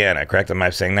 Louisiana. Correct? Am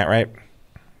I saying that right?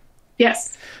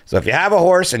 Yes. So if you have a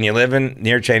horse and you live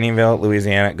near Cheneyville,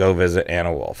 Louisiana, go visit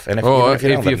Anna Wolff. And Or if you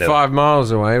don't if live you're near- 5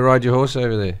 miles away, ride your horse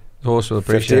over there. The horse will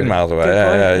appreciate 15 it. miles away, Good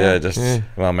yeah. point, Just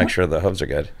Yeah. make sure the hooves are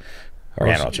good. Or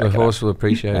Anna will check The it horse will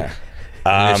appreciate it.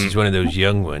 This is one of those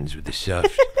young ones with the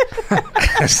soft,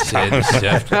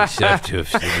 soft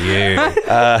hoofs in the air.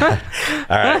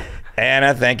 All right,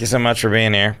 Anna, thank you so much for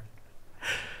being here.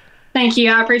 Thank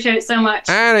you. I appreciate it so much.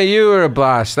 Anna, you were a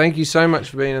blast. Thank you so much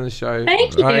for being on the show.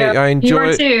 Thank you. I You enjoy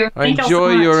were too. I Thank y'all so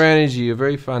enjoy your much. energy. You're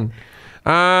very fun.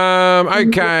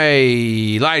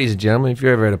 Okay, ladies and gentlemen, if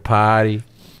you're ever at a party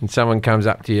and someone comes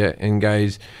up to you and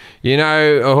goes, you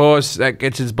know, a horse that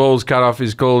gets its balls cut off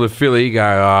is called a filly, go, oh,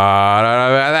 I don't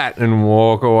know about that, and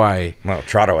walk away. Well,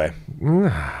 trot away.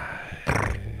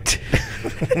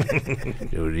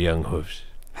 Those young hoofs.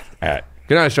 All right.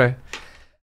 Good night, Australia.